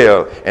 he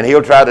will. And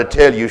he'll try to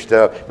tell you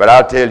stuff, but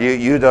I'll tell you,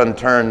 you done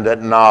turned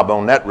that knob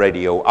on that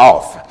radio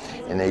off,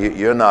 and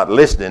you're not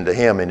listening to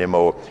him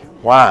anymore.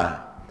 Why?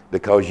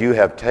 Because you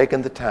have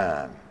taken the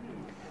time.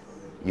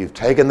 You've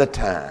taken the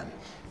time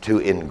to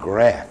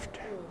engraft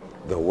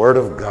the Word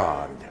of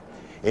God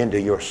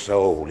into your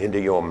soul, into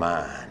your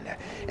mind.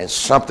 And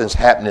something's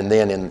happening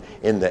then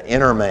in the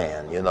inner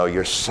man.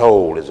 Your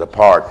soul is a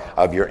part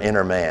of your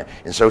inner man.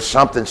 And so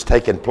something's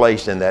taking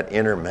place in that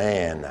inner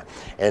man.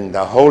 And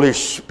the Holy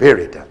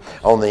Spirit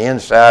on the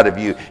inside of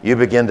you, you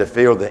begin to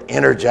feel the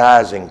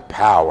energizing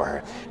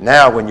power.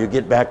 Now when you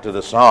get back to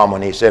the psalm,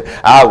 when he said,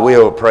 I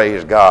will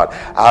praise God,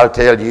 I'll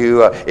tell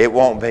you, it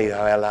won't be,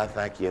 well, I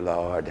thank you,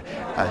 Lord.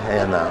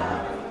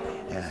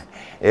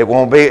 It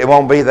won't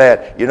be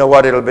that. You know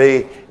what it'll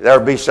be?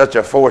 There'll be such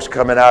a force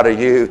coming out of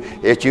you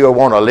that you'll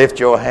want to lift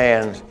your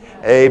hands.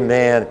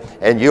 Amen.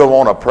 And you'll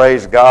want to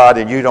praise God,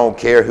 and you don't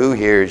care who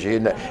hears you.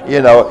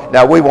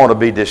 Now we want to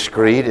be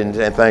discreet and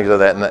things of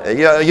that.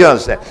 You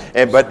understand?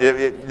 But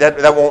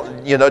that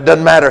won't, it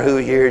doesn't matter who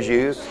hears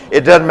you.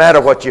 It doesn't matter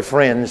what your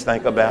friends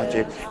think about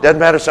you. It doesn't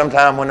matter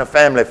sometimes when the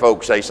family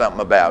folks say something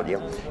about you.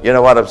 You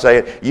know what I'm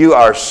saying? You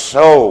are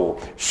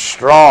so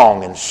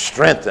strong and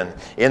strengthened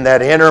in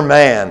that inner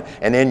man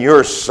and in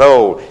your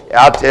soul.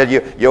 I'll tell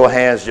you, your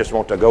hands just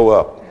want to go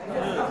up.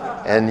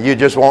 And you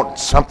just want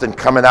something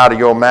coming out of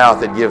your mouth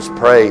that gives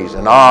praise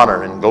and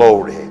honor and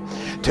glory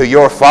to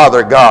your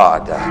Father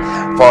God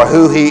for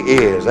who He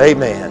is.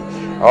 Amen.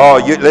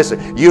 Oh,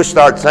 listen, you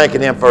start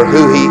thanking Him for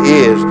who He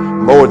is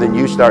more than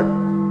you start.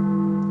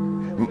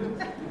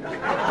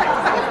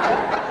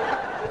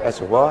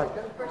 That's a what?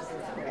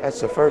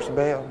 That's the first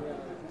bell.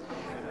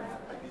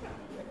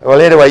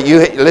 Well, anyway,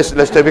 listen.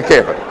 Let's be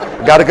careful.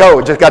 Got to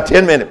go. Just got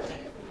 10 minutes.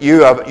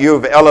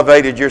 You've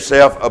elevated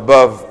yourself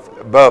above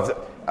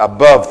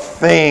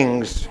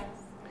things.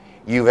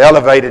 You've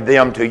elevated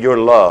them to your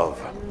love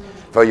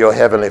for your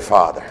Heavenly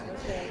Father.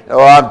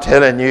 Oh, I'm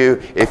telling you,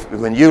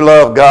 when you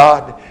love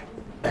God,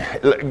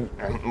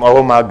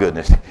 oh my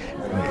goodness,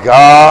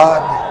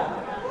 God,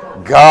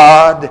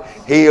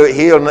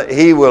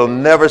 He will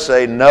never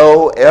say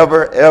no,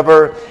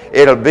 ever.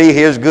 It'll be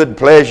His good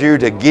pleasure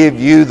to give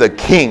you the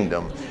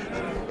kingdom.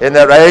 And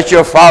that it's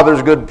your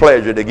Father's good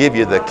pleasure to give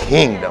you the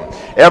kingdom.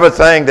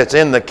 Everything that's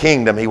in the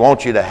kingdom, He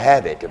wants you to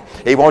have it.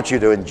 He wants you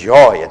to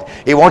enjoy it.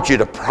 He wants you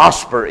to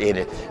prosper in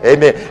it.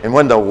 Amen. And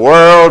when the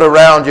world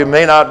around you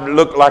may not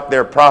look like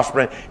they're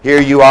prospering,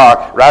 here you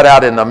are right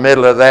out in the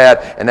middle of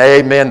that. And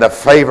amen, the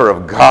favor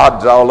of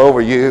God's all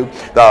over you.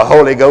 The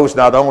Holy Ghost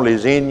not only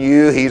is in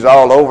you, He's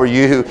all over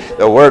you.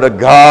 The Word of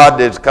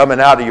God is coming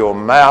out of your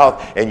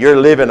mouth, and you're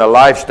living a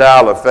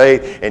lifestyle of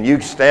faith, and you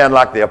stand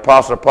like the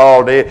Apostle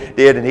Paul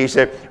did, and he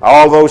said,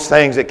 all those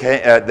things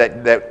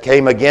that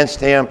came against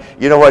him,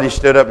 you know what he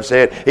stood up and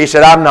said? He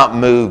said, I'm not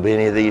moved by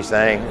any of these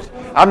things.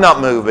 I'm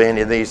not moved by any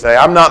of these things.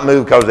 I'm not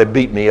moved because they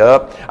beat me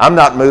up. I'm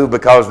not moved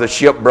because the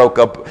ship broke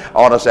up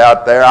on us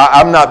out there.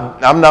 I'm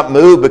not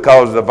moved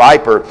because the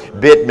viper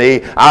bit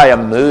me. I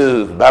am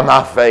moved by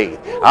my faith.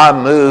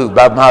 I'm moved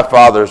by my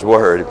Father's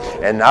Word.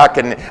 And I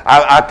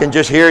can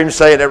just hear Him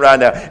saying it right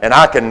now. And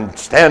I can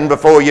stand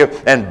before you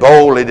and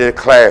boldly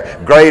declare,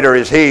 greater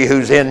is He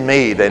who's in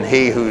me than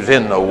he who's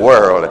in the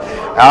world.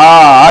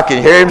 I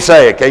can hear Him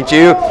say it, can't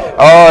you?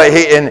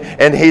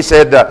 And he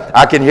said,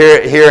 I can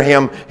hear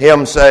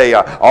him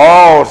say,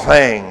 all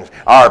things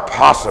are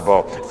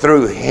possible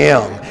through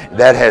Him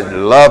that has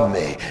loved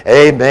me.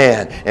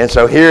 Amen. And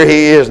so here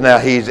He is now.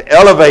 He's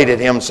elevated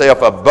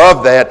Himself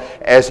above that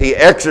as He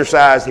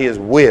exercised His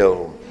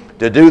will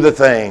to do the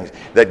things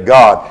that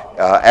God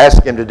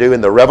asked Him to do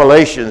in the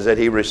revelations that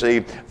He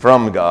received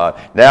from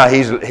God. Now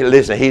he's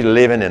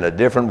living in a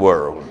different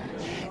world.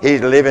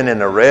 He's living in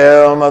the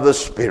realm of the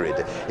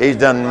Spirit. He's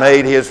done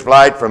made his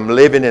flight from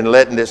living and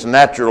letting this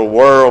natural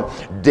world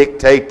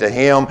dictate to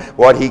him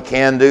what he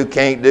can do,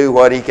 can't do,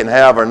 what he can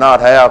have or not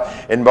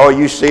have. And boy,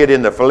 you see it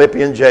in the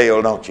Philippian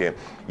jail, don't you?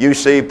 You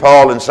see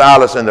Paul and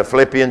Silas in the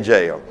Philippian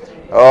jail.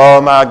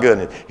 Oh my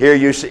goodness! Here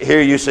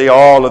you see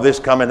all of this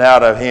coming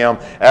out of him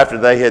after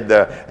they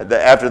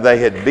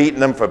had beaten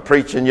them for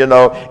preaching, you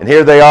know. And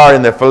here they are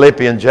in the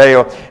Philippian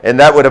jail, and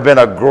that would have been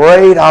a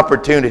great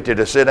opportunity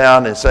to sit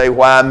down and say,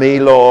 "Why me,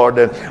 Lord?"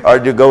 or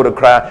to go to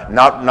cry.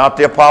 Not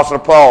the Apostle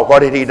Paul.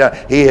 What had he done?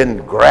 He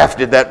had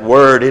grafted that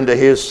word into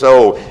his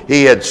soul.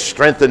 He had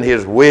strengthened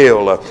his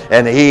will,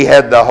 and he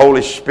had the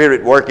Holy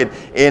Spirit working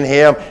in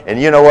him. And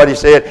you know what he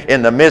said?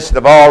 In the midst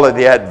of all of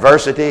the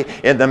adversity,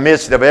 in the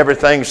midst of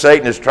everything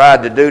Satan has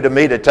tried to do to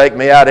me to take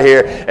me out of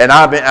here, and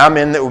I'm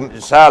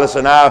in Silas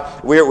and I.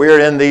 We're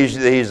in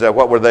these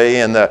what were they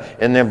in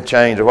them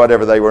chains or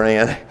whatever they were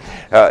in.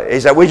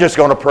 He said we're just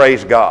going to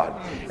praise God.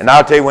 And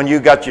I'll tell you, when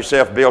you got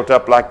yourself built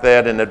up like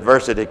that and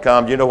adversity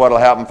comes, you know what will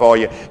happen for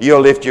you?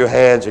 You'll lift your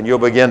hands and you'll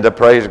begin to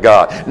praise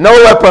God. No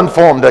weapon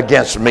formed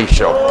against me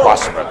shall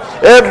prosper.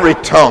 Every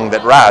tongue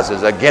that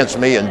rises against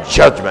me in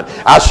judgment,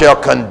 I shall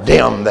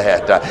condemn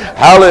that.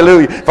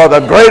 Hallelujah. For the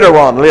greater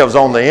one lives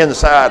on the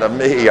inside of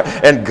me.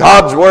 And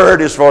God's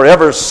word is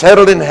forever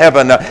settled in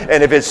heaven.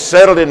 And if it's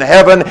settled in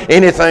heaven,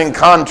 anything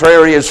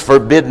contrary is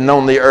forbidden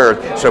on the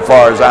earth, so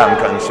far as I'm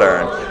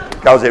concerned.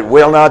 Because it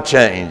will not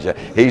change.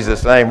 He's the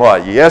same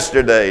what?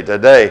 Yesterday,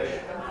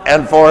 today,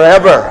 and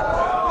forever.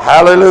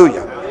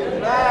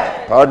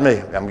 Hallelujah. Pardon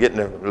me. I'm getting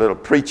a little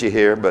preachy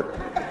here, but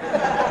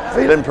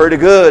feeling pretty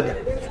good.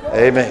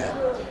 Amen.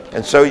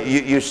 And so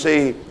you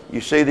see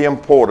the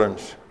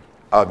importance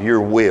of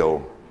your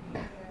will,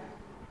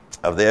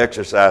 of the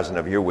exercising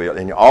of your will.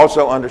 And you're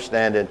also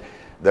understanding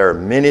there are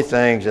many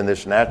things in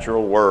this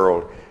natural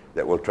world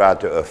that will try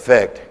to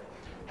affect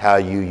how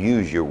you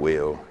use your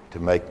will to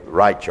make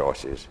right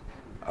choices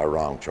or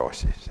wrong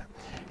choices.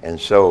 And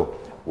so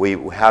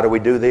how do we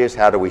do this?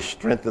 How do we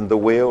strengthen the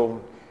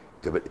will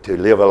to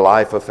live a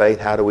life of faith?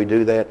 How do we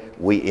do that?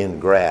 We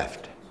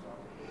engraft.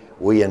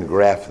 We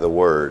engraft the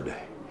Word.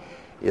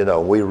 You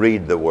know, we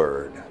read the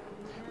Word.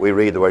 We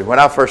read the Word. When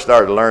I first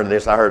started learning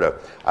this, I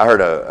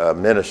heard a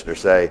minister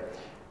say,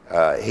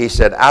 he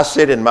said, I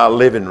sit in my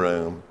living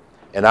room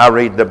and I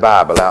read the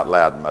Bible out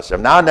loud to myself.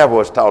 Now, I never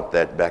was taught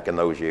that back in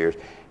those years.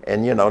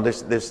 And you know,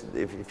 this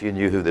if you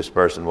knew who this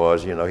person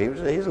was, you know,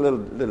 he's a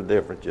little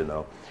different, you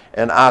know.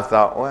 And I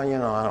thought, well, you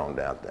know, I don't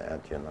doubt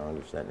that, you know,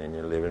 just sitting in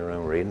your living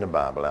room reading the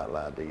Bible out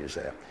loud to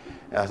yourself.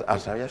 I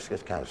thought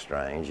that's kind of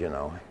strange, you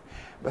know.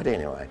 But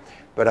anyway,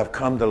 I've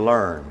come to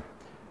learn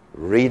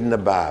reading the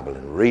Bible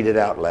and read it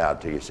out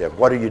loud to yourself.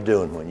 What are you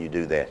doing when you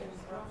do that?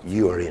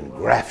 You are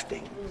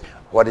engrafting.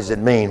 What does it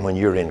mean when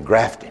you're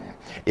engrafting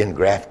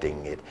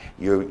it?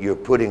 You're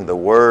putting the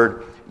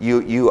Word.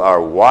 You are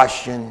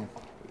washing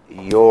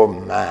your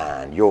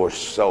mind, your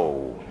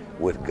soul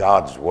with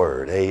God's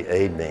Word.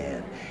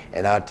 Amen.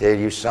 And I tell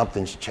you,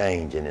 something's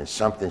changing and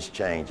something's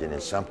changing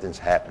and something's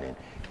happening.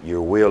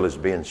 Your will is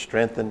being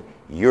strengthened.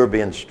 You're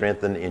being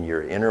strengthened in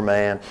your inner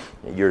man.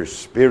 Your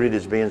spirit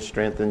is being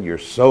strengthened. Your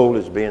soul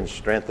is being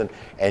strengthened.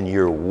 And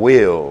your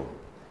will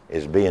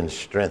is being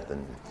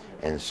strengthened.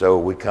 And so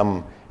we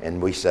come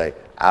and we say,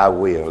 I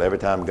will. Every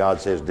time God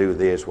says do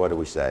this, what do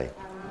we say?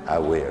 I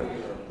will.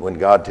 When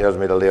God tells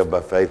me to live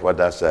by faith, what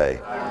do I say?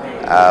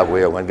 I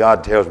will. When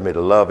God tells me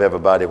to love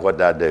everybody, what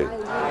do I do?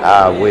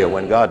 I will.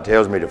 When God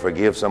tells me to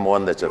forgive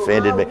someone that's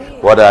offended me,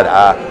 what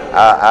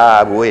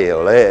I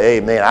will.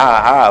 Amen.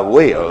 I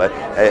will.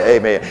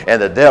 Amen. And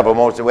the devil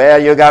wants to,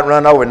 well, you got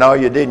run over. No,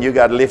 you didn't. You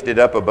got lifted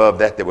up above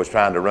that was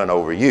trying to run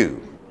over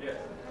you.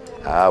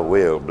 I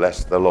will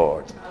bless the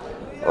Lord.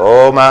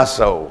 Oh, my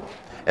soul,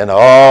 and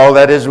all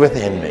that is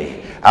within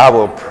me, I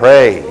will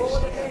praise.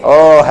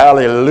 Oh,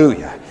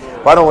 hallelujah.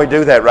 Why don't we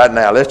do that right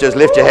now? Let's just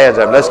lift your hands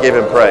up. Let's give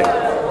him praise.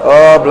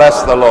 Oh,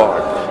 bless the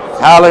Lord.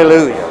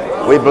 Hallelujah.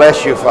 We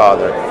bless you,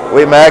 Father.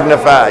 We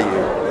magnify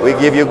you. We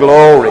give you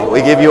glory.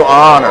 We give you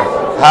honor.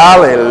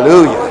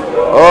 Hallelujah.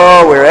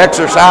 Oh, we're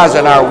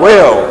exercising our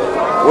will.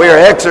 We're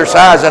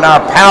exercising our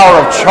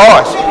power of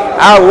choice.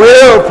 I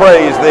will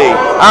praise thee.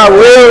 I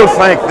will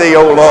thank thee,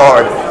 O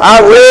Lord.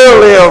 I will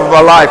live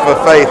a life of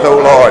faith, O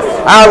Lord.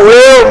 I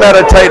will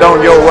meditate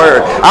on your word.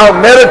 I'll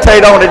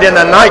meditate on it in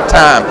the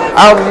nighttime.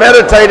 I'll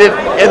meditate it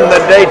in the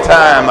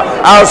daytime.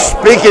 I'll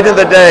speak it in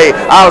the day.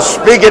 I'll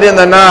speak it in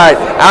the night.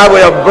 I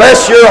will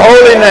bless your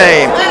holy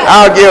name.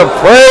 I'll give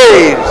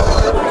praise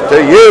to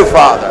you,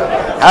 Father.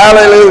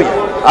 Hallelujah.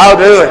 I'll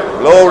do it.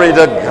 Glory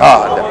to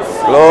God.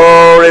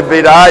 Glory be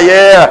to God.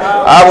 Yeah,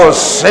 I will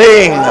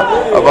sing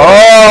of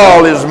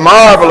all his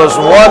marvelous,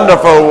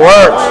 wonderful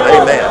works.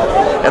 Amen.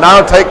 And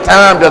I'll take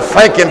time to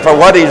thank him for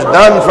what he's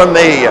done for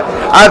me.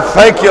 I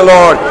thank you,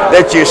 Lord,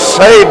 that you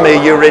saved me,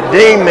 you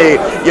redeemed me,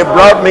 you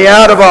brought me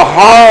out of a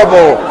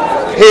horrible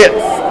pit,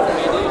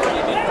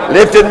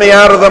 lifted me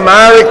out of the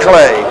miry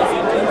clay,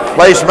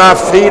 placed my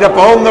feet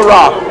upon the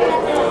rock.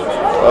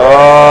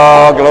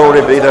 Oh,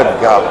 glory be to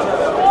God.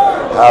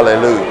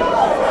 Hallelujah.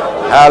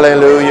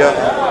 Hallelujah.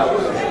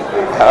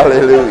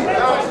 Hallelujah.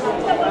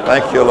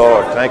 Thank you,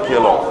 Lord. Thank you,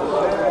 Lord.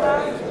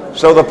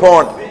 So the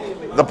point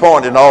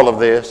in all of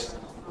this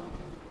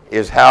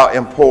is how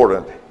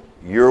important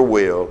your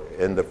will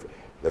and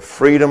the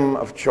freedom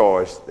of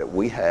choice that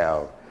we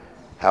have,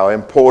 how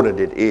important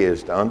it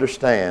is to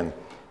understand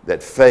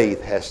that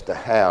faith has to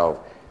have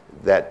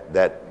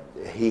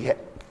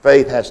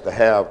faith has to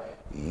have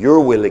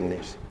your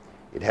willingness.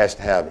 It has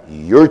to have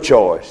your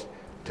choice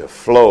to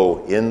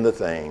flow in the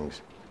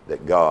things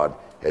that God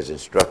has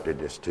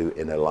instructed us to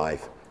in a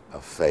life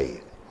of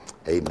faith.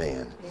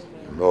 Amen.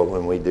 Lord,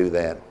 when we do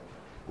that,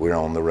 we're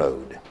on the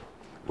road.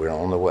 We're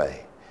on the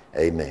way.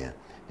 Amen.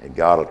 And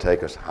God will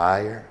take us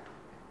higher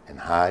and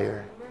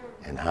higher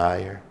and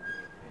higher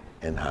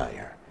and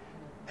higher.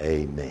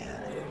 Amen.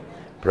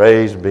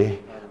 Praise be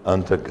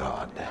unto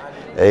God.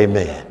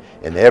 Amen.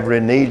 And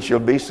every need shall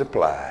be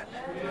supplied.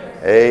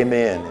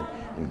 Amen.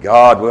 And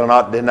God will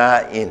not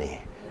deny any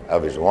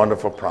of his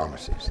wonderful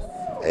promises.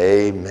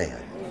 Amen.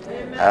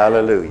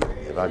 Hallelujah.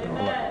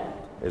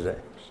 Is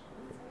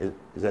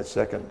that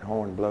second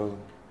horn blown?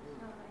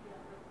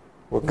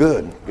 Well,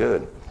 good.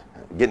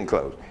 Getting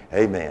close.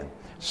 Amen.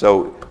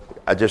 So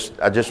I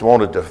just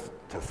wanted to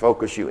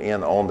focus you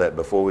in on that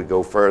before we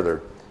go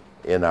further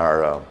in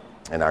our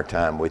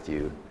time with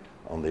you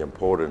on the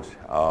importance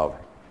of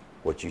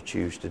what you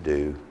choose to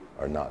do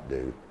or not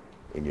do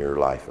in your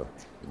life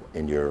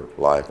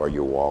or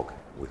your walk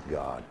with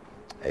God.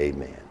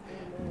 Amen.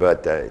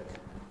 But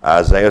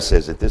Isaiah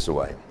says it this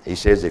way. He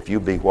says, if you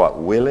be what?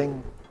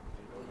 Willing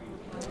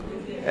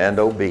and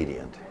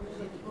obedient,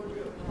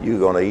 you're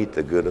going to eat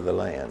the good of the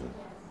land.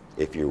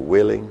 If you're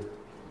willing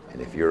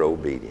and if you're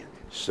obedient.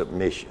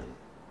 Submission.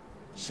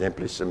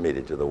 Simply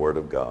submitted to the Word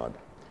of God.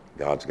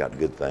 God's got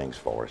good things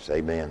for us.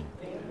 Amen.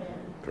 Amen.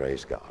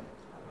 Praise God.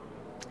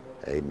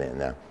 Amen.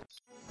 Now,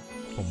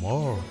 for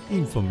more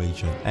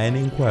information and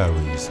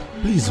inquiries,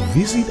 please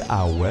visit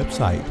our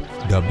website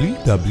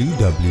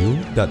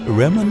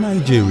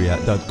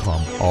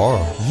www.remanigeria.com, or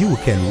you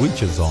can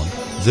reach us on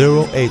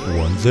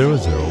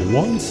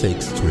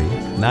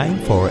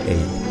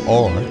 08100163948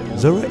 or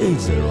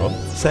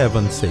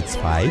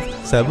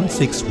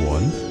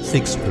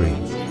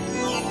 080-765-76163.